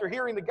 though, after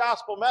hearing the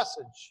gospel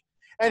message.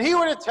 And he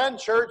would attend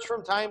church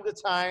from time to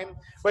time,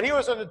 but he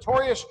was a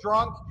notorious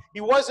drunk.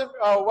 He wasn't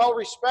well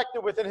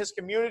respected within his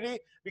community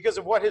because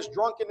of what his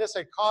drunkenness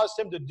had caused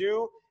him to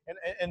do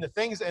and the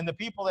things and the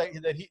people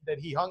that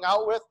he hung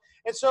out with.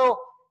 And so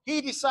he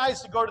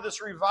decides to go to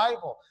this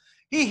revival.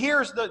 He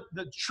hears the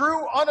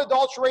true,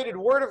 unadulterated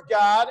word of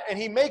God, and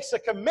he makes a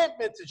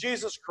commitment to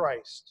Jesus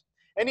Christ.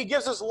 And he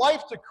gives his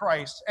life to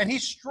Christ, and he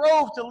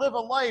strove to live a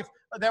life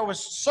that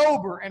was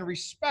sober and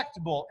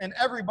respectable in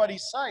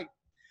everybody's sight.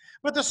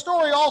 But the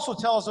story also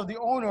tells of the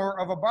owner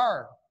of a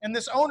bar. And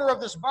this owner of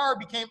this bar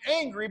became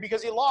angry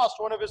because he lost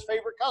one of his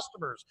favorite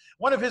customers,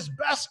 one of his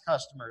best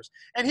customers.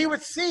 And he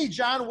would see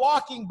John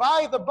walking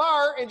by the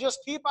bar and just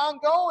keep on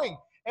going.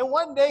 And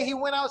one day he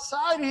went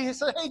outside and he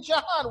said, "Hey,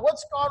 John,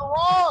 what's gone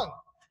wrong?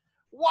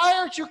 Why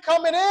aren't you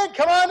coming in?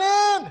 Come on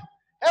in.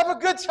 Have a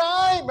good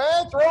time,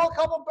 man. Throw a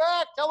couple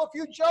back. Tell a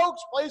few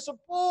jokes. Play some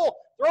pool.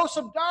 Throw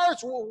some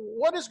darts.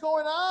 What is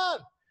going on?"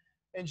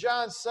 And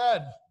John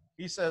said,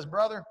 he says,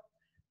 "Brother,"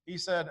 he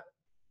said,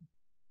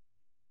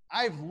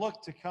 "I've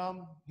looked to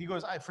come." He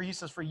goes, he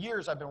says, "For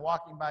years I've been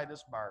walking by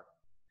this bar.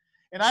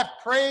 And I've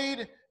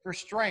prayed for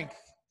strength.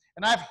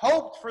 And I've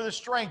hoped for the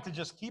strength to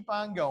just keep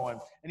on going."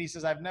 And he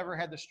says, "I've never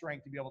had the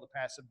strength to be able to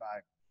pass it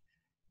by."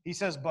 He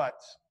says,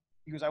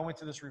 he goes, "I went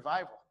to this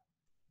revival.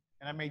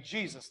 And I made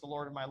Jesus the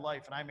Lord of my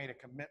life. And I made a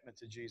commitment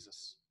to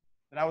Jesus.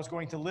 That I was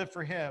going to live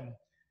for him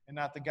and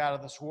not the God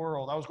of this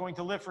world. I was going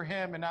to live for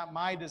him and not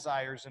my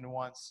desires and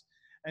wants."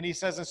 And he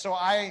says, and so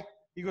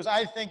he goes,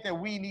 "I think that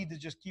we need to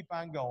just keep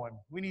on going.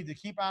 We need to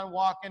keep on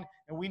walking,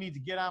 and we need to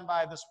get on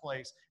by this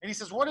place." And he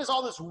says, "What is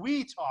all this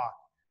we talk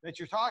that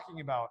you're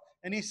talking about?"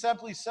 And he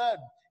simply said,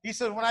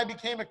 "When I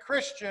became a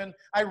Christian,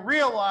 I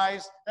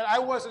realized that I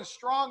wasn't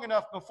strong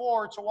enough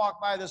before to walk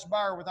by this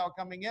bar without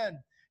coming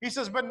in." He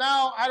says, "But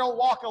now I don't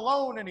walk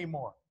alone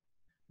anymore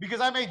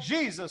because I made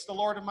Jesus the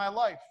Lord of my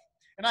life.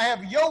 And I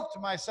have yoked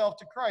myself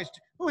to Christ."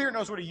 Who here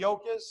knows what a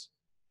yoke is?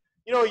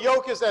 You know, a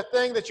yoke is that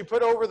thing that you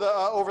put over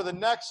the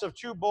necks of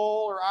two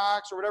bull or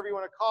ox or whatever you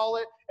want to call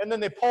it, and then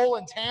they pull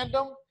in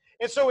tandem.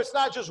 And so it's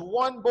not just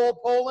one bull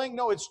pulling.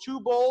 No, it's two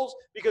bulls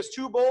because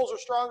two bulls are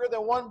stronger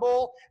than one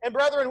bull. And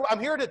brethren, I'm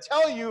here to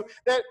tell you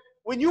that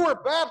when you were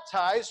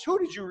baptized, who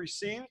did you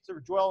receive to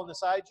dwell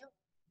inside you?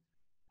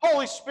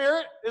 Holy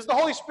Spirit. Is the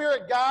Holy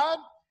Spirit God?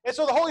 And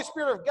so the Holy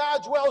Spirit of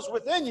God dwells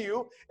within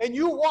you, and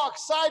you walk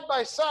side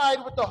by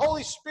side with the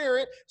Holy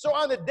Spirit. So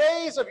on the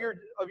days of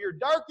your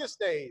darkest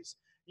days,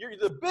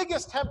 the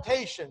biggest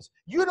temptations,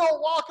 you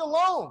don't walk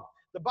alone.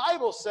 The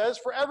Bible says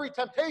for every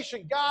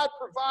temptation, God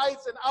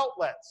provides an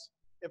outlet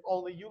if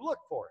only you look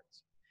for it.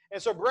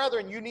 And so,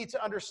 brethren, you need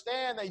to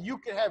understand that you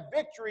can have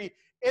victory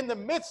in the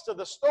midst of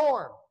the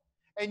storm.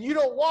 And you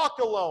don't walk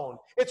alone.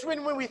 It's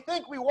when we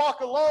think we walk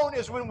alone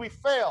is when we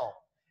fail.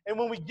 And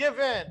when we give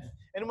in.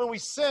 And when we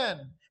sin.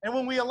 And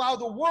when we allow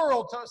the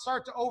world to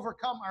start to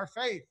overcome our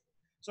faith.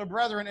 So,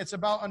 brethren, it's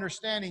about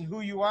understanding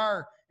who you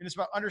are. And it's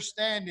about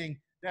understanding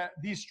that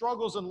these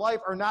struggles in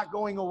life are not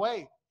going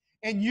away.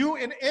 And you,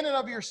 in and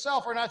of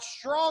yourself, are not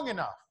strong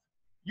enough.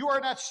 You are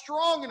not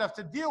strong enough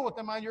to deal with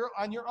them on your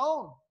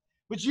own.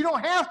 But you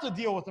don't have to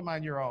deal with them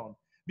on your own.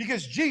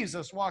 Because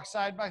Jesus walks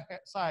side by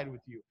side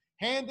with you.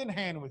 Hand in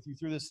hand with you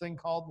through this thing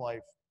called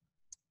life.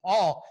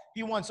 Paul,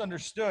 he once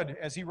understood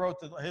as he wrote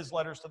his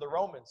letters to the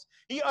Romans.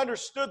 He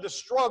understood the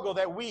struggle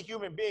that we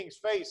human beings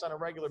face on a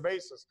regular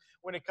basis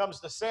when it comes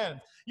to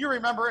sin. You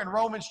remember in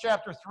Romans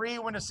chapter 3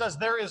 when it says,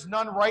 there is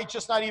none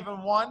righteous, not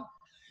even one.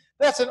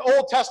 That's an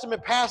Old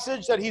Testament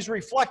passage that he's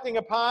reflecting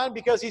upon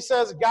because he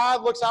says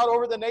God looks out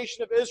over the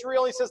nation of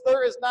Israel. He says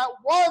there is not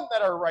one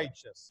that are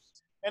righteous.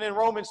 And in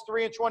Romans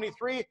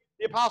 3:23,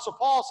 the Apostle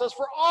Paul says,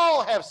 for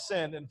all have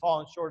sinned and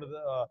fallen short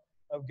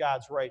of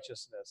God's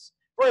righteousness.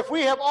 For if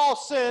we have all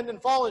sinned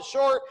and fallen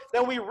short,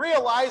 then we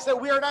realize that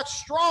we are not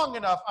strong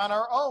enough on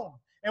our own.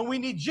 And we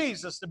need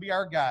Jesus to be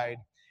our guide.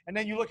 And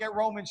then you look at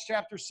Romans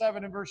chapter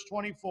 7 and verse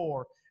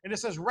 24. And it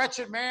says,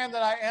 wretched man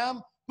that I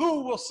am,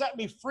 who will set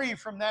me free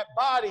from that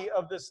body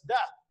of this death?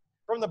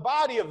 From the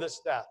body of this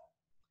death.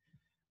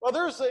 Well,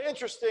 there's an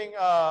interesting,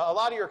 a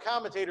lot of your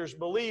commentators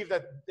believe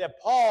that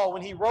Paul,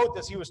 when he wrote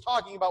this, he was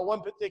talking about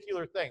one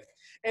particular thing.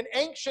 In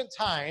ancient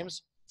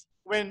times,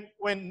 when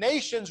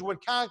nations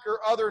would conquer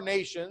other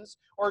nations,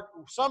 or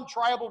some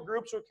tribal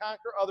groups would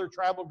conquer other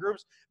tribal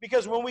groups,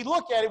 because when we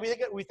look at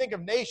it, we think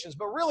of nations,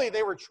 but really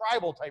they were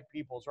tribal type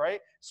peoples, right?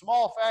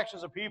 Small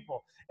factions of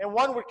people. And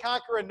one would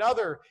conquer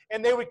another,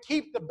 and they would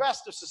keep the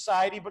best of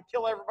society, but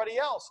kill everybody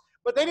else.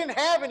 But they didn't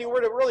have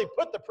anywhere to really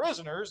put the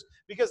prisoners,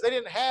 because they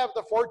didn't have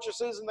the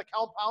fortresses and the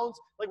compounds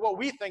like what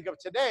we think of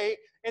today.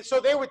 And so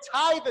they would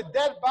tie the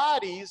dead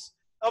bodies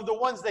of the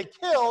ones they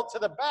killed to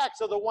the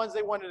backs of the ones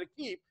they wanted to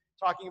keep,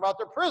 talking about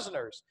their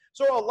prisoners.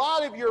 So a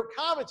lot of your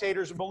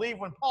commentators believe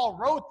when Paul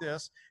wrote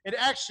this, it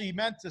actually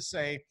meant to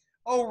say,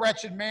 "O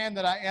wretched man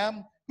that I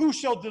am, who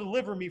shall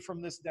deliver me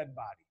from this dead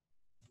body?"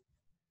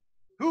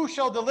 Who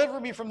shall deliver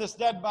me from this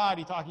dead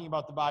body? Talking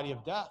about the body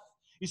of death.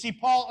 You see,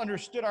 Paul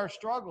understood our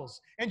struggles.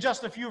 And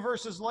just a few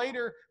verses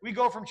later, we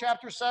go from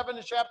chapter 7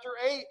 to chapter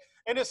 8,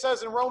 and it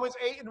says in Romans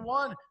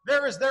 8:1,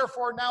 "There is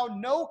therefore now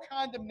no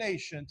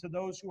condemnation to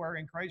those who are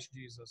in Christ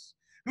Jesus,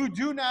 who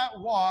do not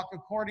walk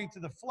according to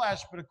the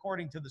flesh, but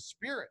according to the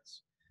Spirit."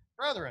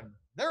 Brethren,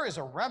 there is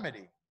a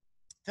remedy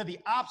to the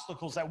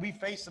obstacles that we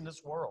face in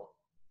this world.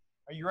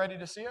 Are you ready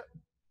to see it?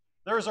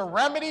 There is a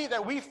remedy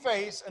that we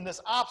face in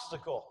this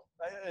obstacle,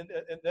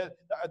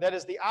 that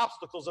is the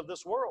obstacles of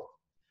this world.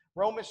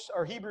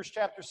 Hebrews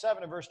chapter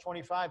 7 and verse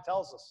 25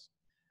 tells us.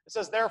 It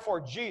says, "Therefore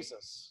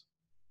Jesus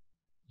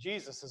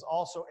is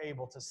also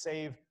able to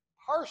save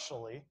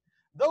partially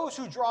those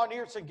who draw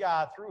near to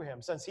God through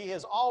him, since he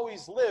has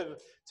always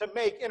lived to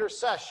make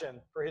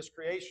intercession for his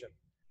creation."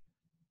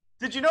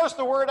 Did you notice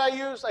the word I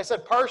used? I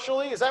said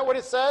partially. Is that what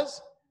it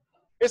says?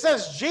 It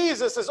says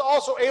Jesus is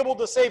also able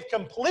to save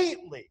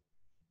completely.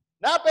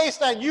 Not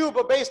based on you,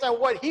 but based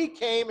on what he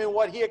came and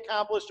what he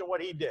accomplished and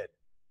what he did.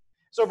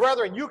 So,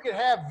 brethren, you can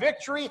have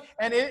victory,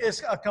 and it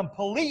is a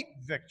complete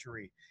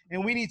victory.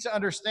 And we need to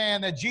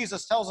understand that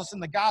Jesus tells us in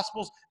the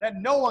Gospels that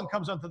no one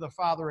comes unto the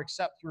Father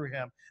except through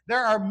him.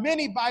 There are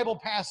many Bible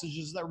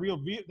passages that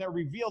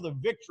reveal the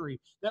victory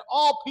that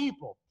all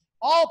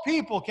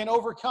people can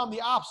overcome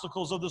the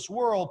obstacles of this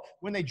world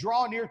when they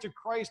draw near to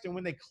Christ and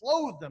when they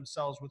clothe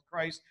themselves with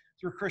Christ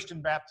through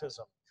Christian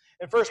baptism.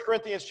 In 1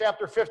 Corinthians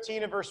chapter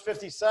 15 and verse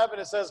 57,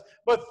 it says,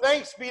 "But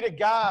thanks be to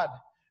God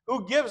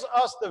who gives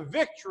us the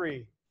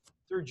victory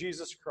through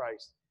Jesus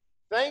Christ."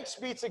 Thanks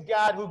be to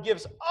God who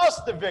gives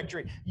us the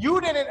victory. You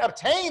didn't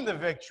obtain the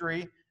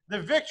victory.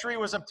 The victory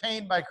was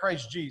obtained by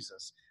Christ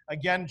Jesus.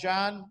 Again,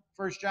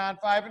 1 John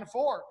 5 and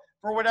 4.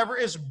 "For whatever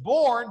is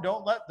born,"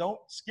 don't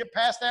skip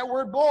past that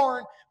word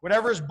born.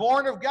 "Whatever is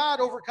born of God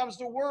overcomes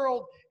the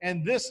world,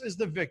 and this is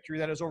the victory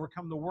that has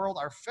overcome the world,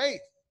 our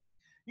faith."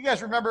 You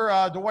guys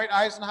remember Dwight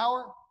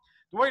Eisenhower?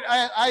 Dwight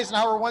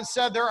Eisenhower once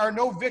said, "There are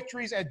no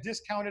victories at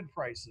discounted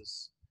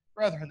prices."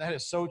 Brethren, that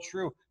is so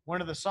true.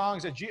 One of the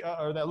songs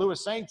that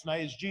Lewis sang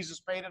tonight is "Jesus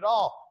Paid It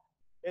All."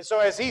 And so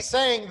as he's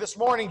saying this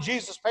morning,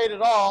 Jesus paid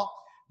it all.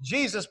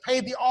 Jesus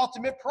paid the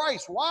ultimate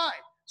price. Why?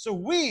 So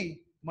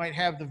we might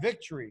have the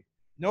victory.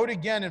 Note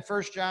again in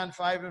 1 John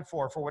 5 and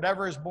 4, "For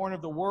whatever is born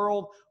of the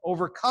world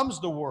overcomes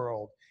the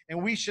world."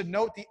 And we should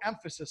note the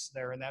emphasis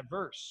there in that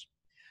verse.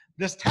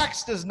 This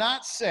text does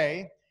not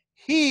say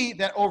 "he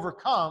that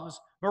overcomes,"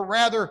 but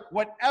rather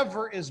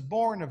whatever is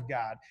born of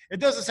God. It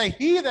doesn't say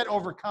 "he that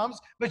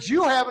overcomes," but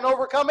you haven't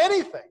overcome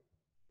anything.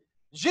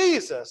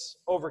 Jesus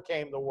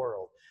overcame the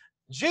world.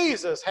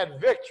 Jesus had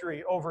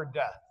victory over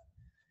death.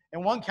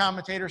 And one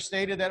commentator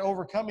stated that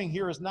overcoming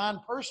here is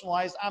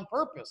non-personalized on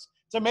purpose,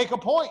 to make a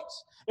point.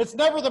 It's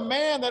never the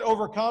man that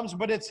overcomes,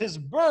 but it's his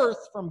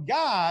birth from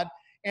God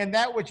and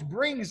that which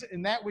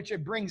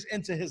it brings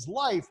into his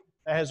life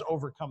that has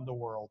overcome the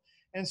world.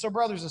 And so,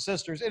 brothers and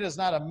sisters, it is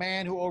not a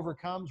man who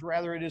overcomes,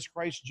 rather it is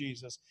Christ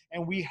Jesus.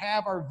 And we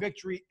have our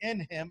victory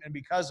in him and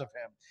because of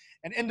him.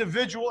 An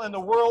individual in the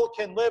world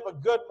can live a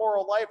good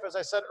moral life, as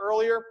I said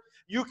earlier.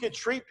 You can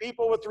treat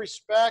people with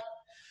respect.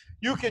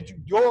 You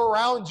could go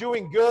around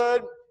doing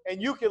good,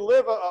 and you can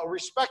live a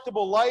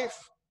respectable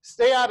life,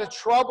 stay out of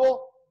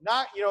trouble,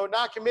 not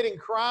committing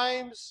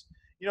crimes,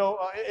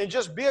 and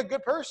just be a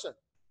good person.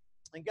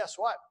 And guess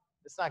what?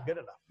 It's not good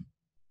enough.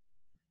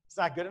 It's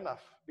not good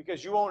enough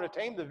because you won't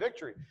attain the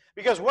victory.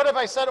 Because what have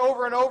I said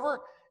over and over?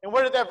 And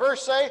what did that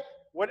verse say?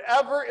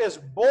 Whatever is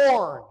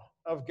born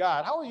of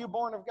God. How are you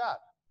born of God?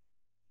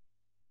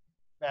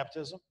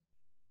 Baptism.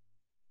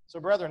 So,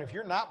 brethren, if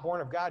you're not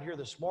born of God here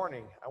this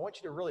morning, I want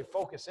you to really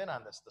focus in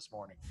on this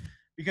morning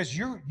because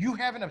you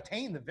haven't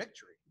obtained the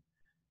victory.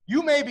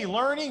 You may be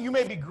learning, you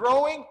may be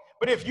growing,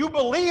 but if you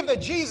believe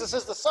that Jesus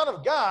is the Son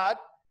of God,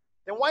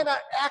 then why not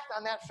act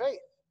on that faith?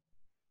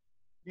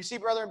 You see,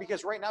 brethren,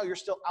 because right now you're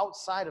still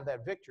outside of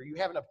that victory.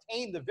 You haven't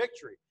obtained the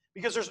victory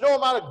because there's no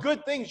amount of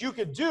good things you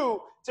could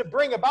do to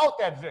bring about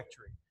that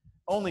victory.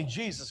 Only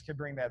Jesus can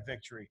bring that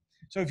victory.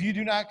 So if you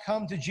do not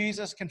come to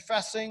Jesus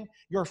confessing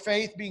your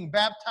faith, being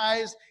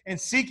baptized,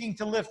 and seeking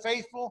to live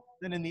faithful,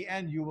 then in the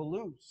end you will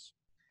lose.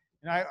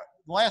 And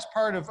the last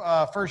part of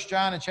 1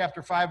 John in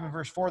chapter 5 and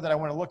verse 4 that I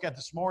want to look at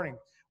this morning.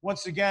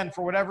 Once again,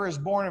 for whatever is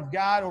born of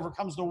God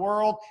overcomes the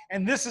world.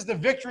 And this is the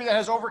victory that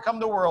has overcome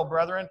the world,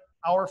 brethren,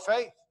 our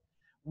faith.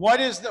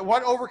 What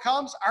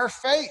overcomes? Our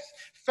faith.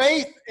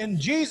 Faith in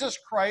Jesus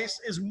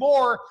Christ is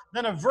more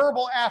than a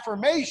verbal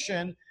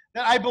affirmation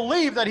that I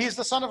believe that he's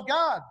the Son of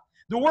God.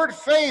 The word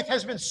faith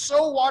has been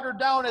so watered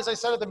down, as I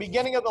said at the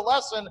beginning of the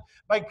lesson,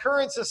 by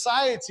current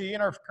society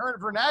and our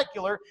current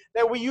vernacular,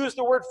 that we use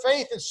the word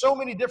faith in so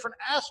many different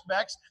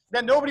aspects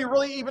that nobody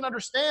really even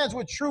understands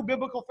what true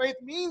biblical faith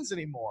means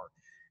anymore.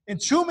 In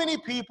too many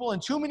people,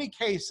 in too many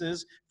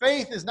cases,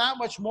 faith is not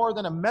much more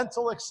than a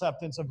mental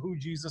acceptance of who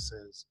Jesus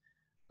is.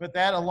 But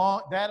that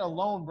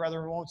alone,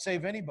 brethren, won't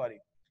save anybody.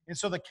 And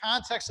so the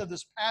context of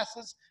this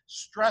passage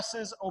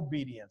stresses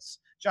obedience.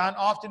 John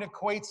often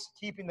equates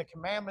keeping the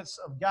commandments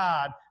of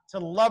God to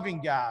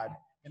loving God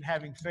and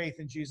having faith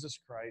in Jesus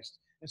Christ.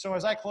 And so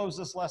as I close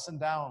this lesson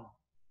down,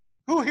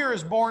 who here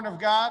is born of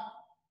God?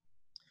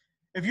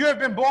 If you have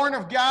been born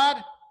of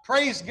God,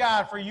 praise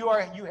God, for you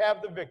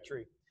have the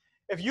victory.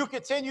 If you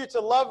continue to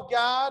love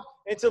God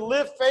and to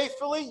live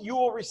faithfully, you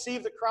will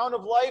receive the crown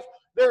of life.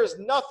 There is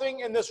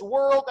nothing in this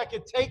world that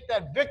can take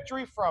that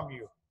victory from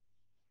you.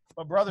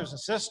 But brothers and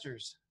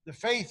sisters, the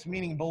faith,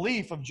 meaning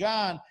belief of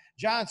John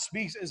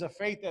speaks as a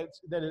faith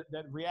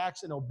that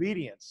reacts in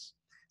obedience.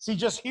 See,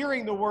 just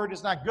hearing the word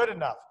is not good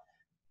enough.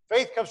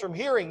 Faith comes from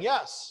hearing,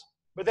 yes,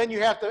 but then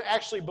you have to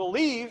actually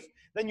believe,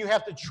 then you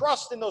have to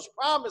trust in those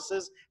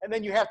promises, and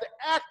then you have to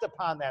act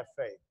upon that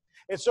faith.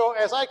 And so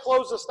as I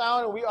close this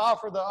down and we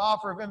offer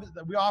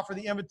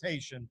the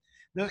invitation,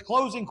 the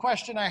closing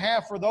question I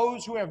have for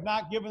those who have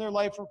not given their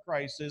life for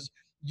Christ is,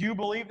 do you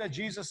believe that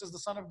Jesus is the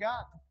Son of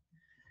God?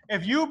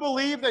 If you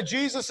believe that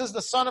Jesus is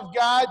the Son of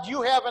God,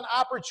 you have an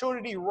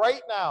opportunity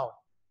right now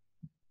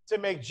to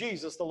make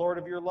Jesus the Lord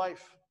of your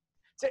life,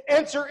 to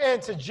enter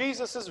into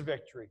Jesus'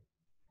 victory,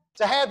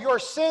 to have your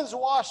sins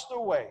washed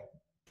away.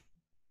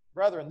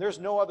 Brethren, there's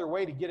no other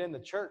way to get in the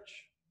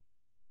church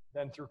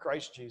than through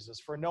Christ Jesus,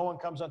 for no one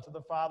comes unto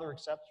the Father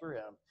except through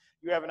him.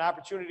 You have an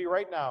opportunity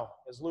right now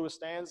as Lewis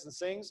stands and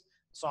sings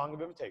the Song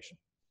of Invitation.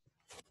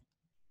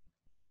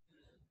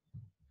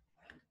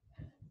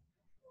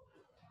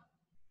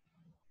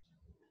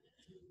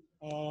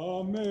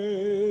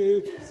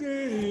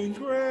 Amazing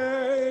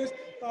grace,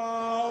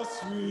 how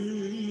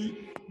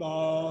sweet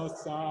the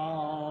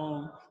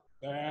sound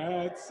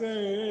that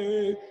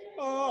saved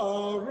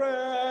a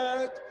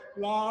wretch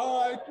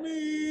like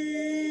me.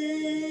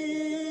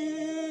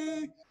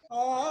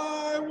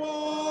 I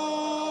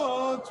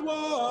once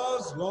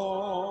was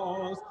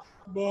lost,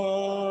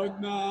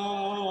 but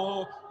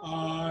now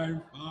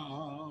I'm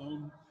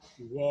found.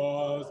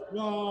 Was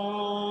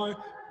blind,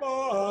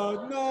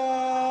 but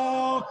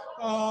now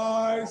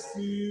I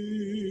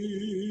see.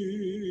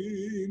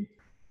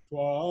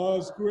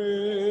 'Twas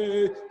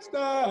grace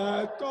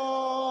that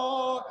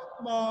taught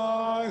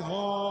my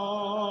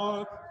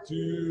heart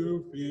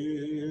to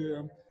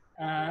fear,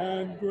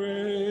 and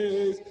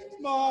grace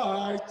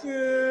my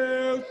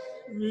tears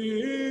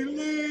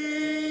relieve.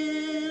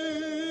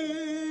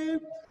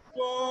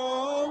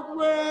 For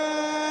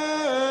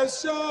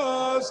precious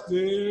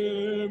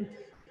did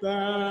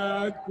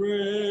that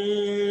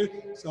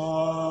grace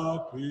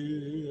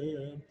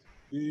appear,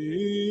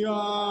 the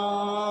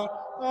hour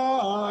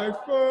I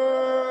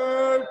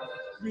first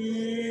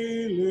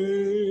believed.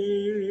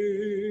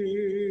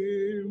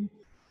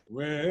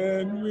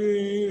 When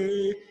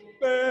we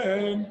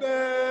been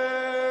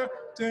there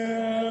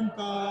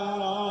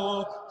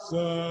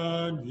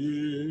 10,000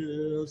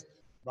 years,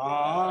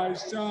 bright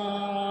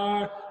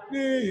shining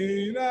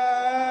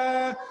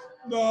as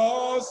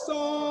the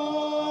sun.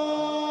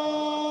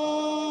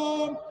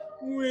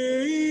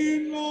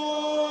 We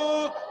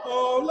know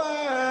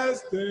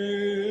last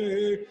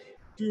day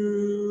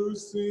to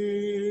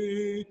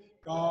sing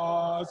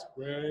God's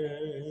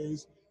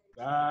praise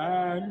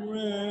than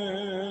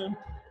when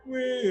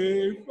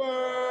we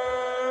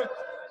first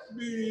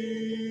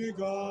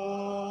begun.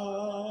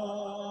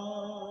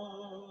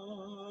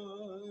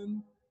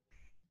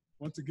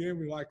 Once again,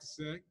 we'd like to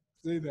say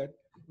that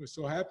we're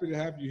so happy to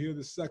have you here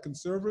this second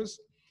service.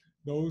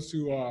 Those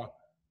who are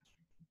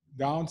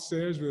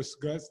downstairs, we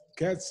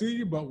can't see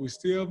you, but we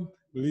still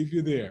believe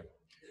you're there.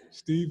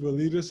 Steve will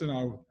lead us in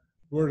our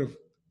word of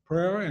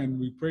prayer, and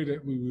we pray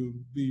that we will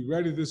be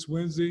ready this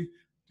Wednesday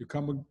to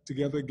come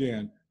together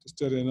again to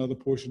study another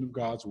portion of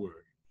God's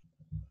word.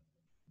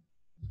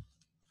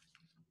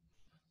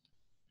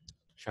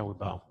 Shall we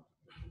bow?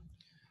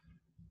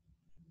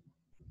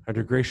 Our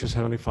dear gracious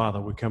Heavenly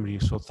Father, we come to you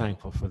so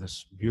thankful for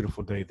this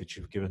beautiful day that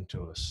you've given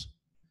to us.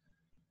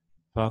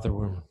 Father,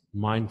 we're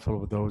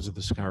mindful of those of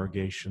this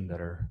congregation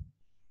that are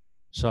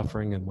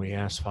suffering, and we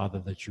ask, Father,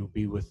 that you'll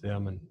be with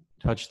them and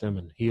touch them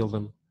and heal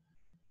them.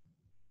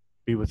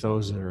 Be with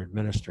those that are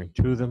administering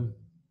to them.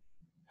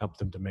 Help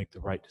them to make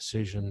the right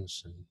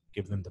decisions and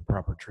give them the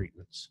proper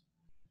treatments.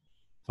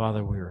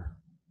 Father, we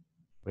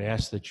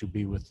ask that you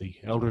be with the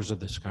elders of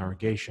this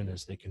congregation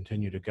as they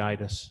continue to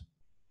guide us.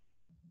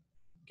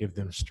 Give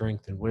them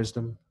strength and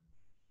wisdom.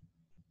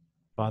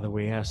 Father,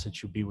 we ask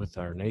that you be with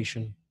our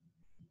nation.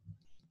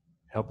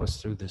 Help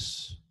us through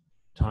this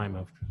time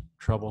of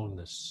trouble and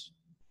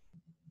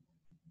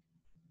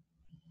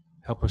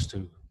help us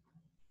to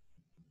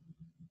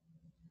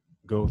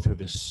go through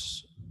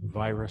this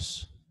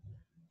virus.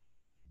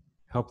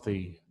 Help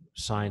the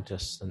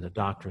scientists and the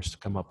doctors to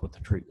come up with the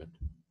treatment.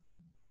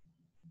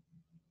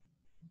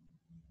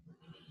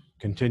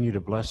 Continue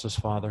to bless us,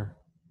 Father.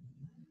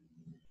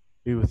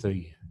 Be with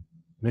the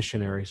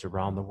missionaries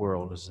around the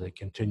world as they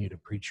continue to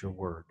preach your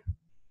word.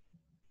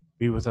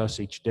 Be with us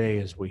each day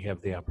as we have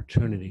the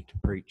opportunity to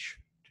preach,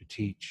 to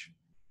teach,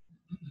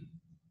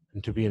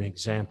 and to be an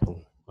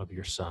example of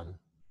your Son.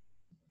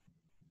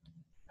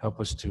 Help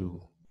us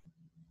to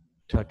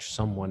touch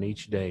someone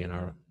each day in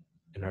our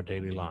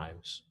daily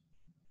lives,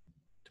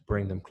 to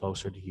bring them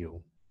closer to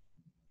you.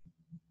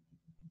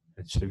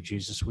 It's through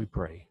Jesus we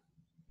pray.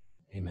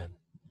 Amen.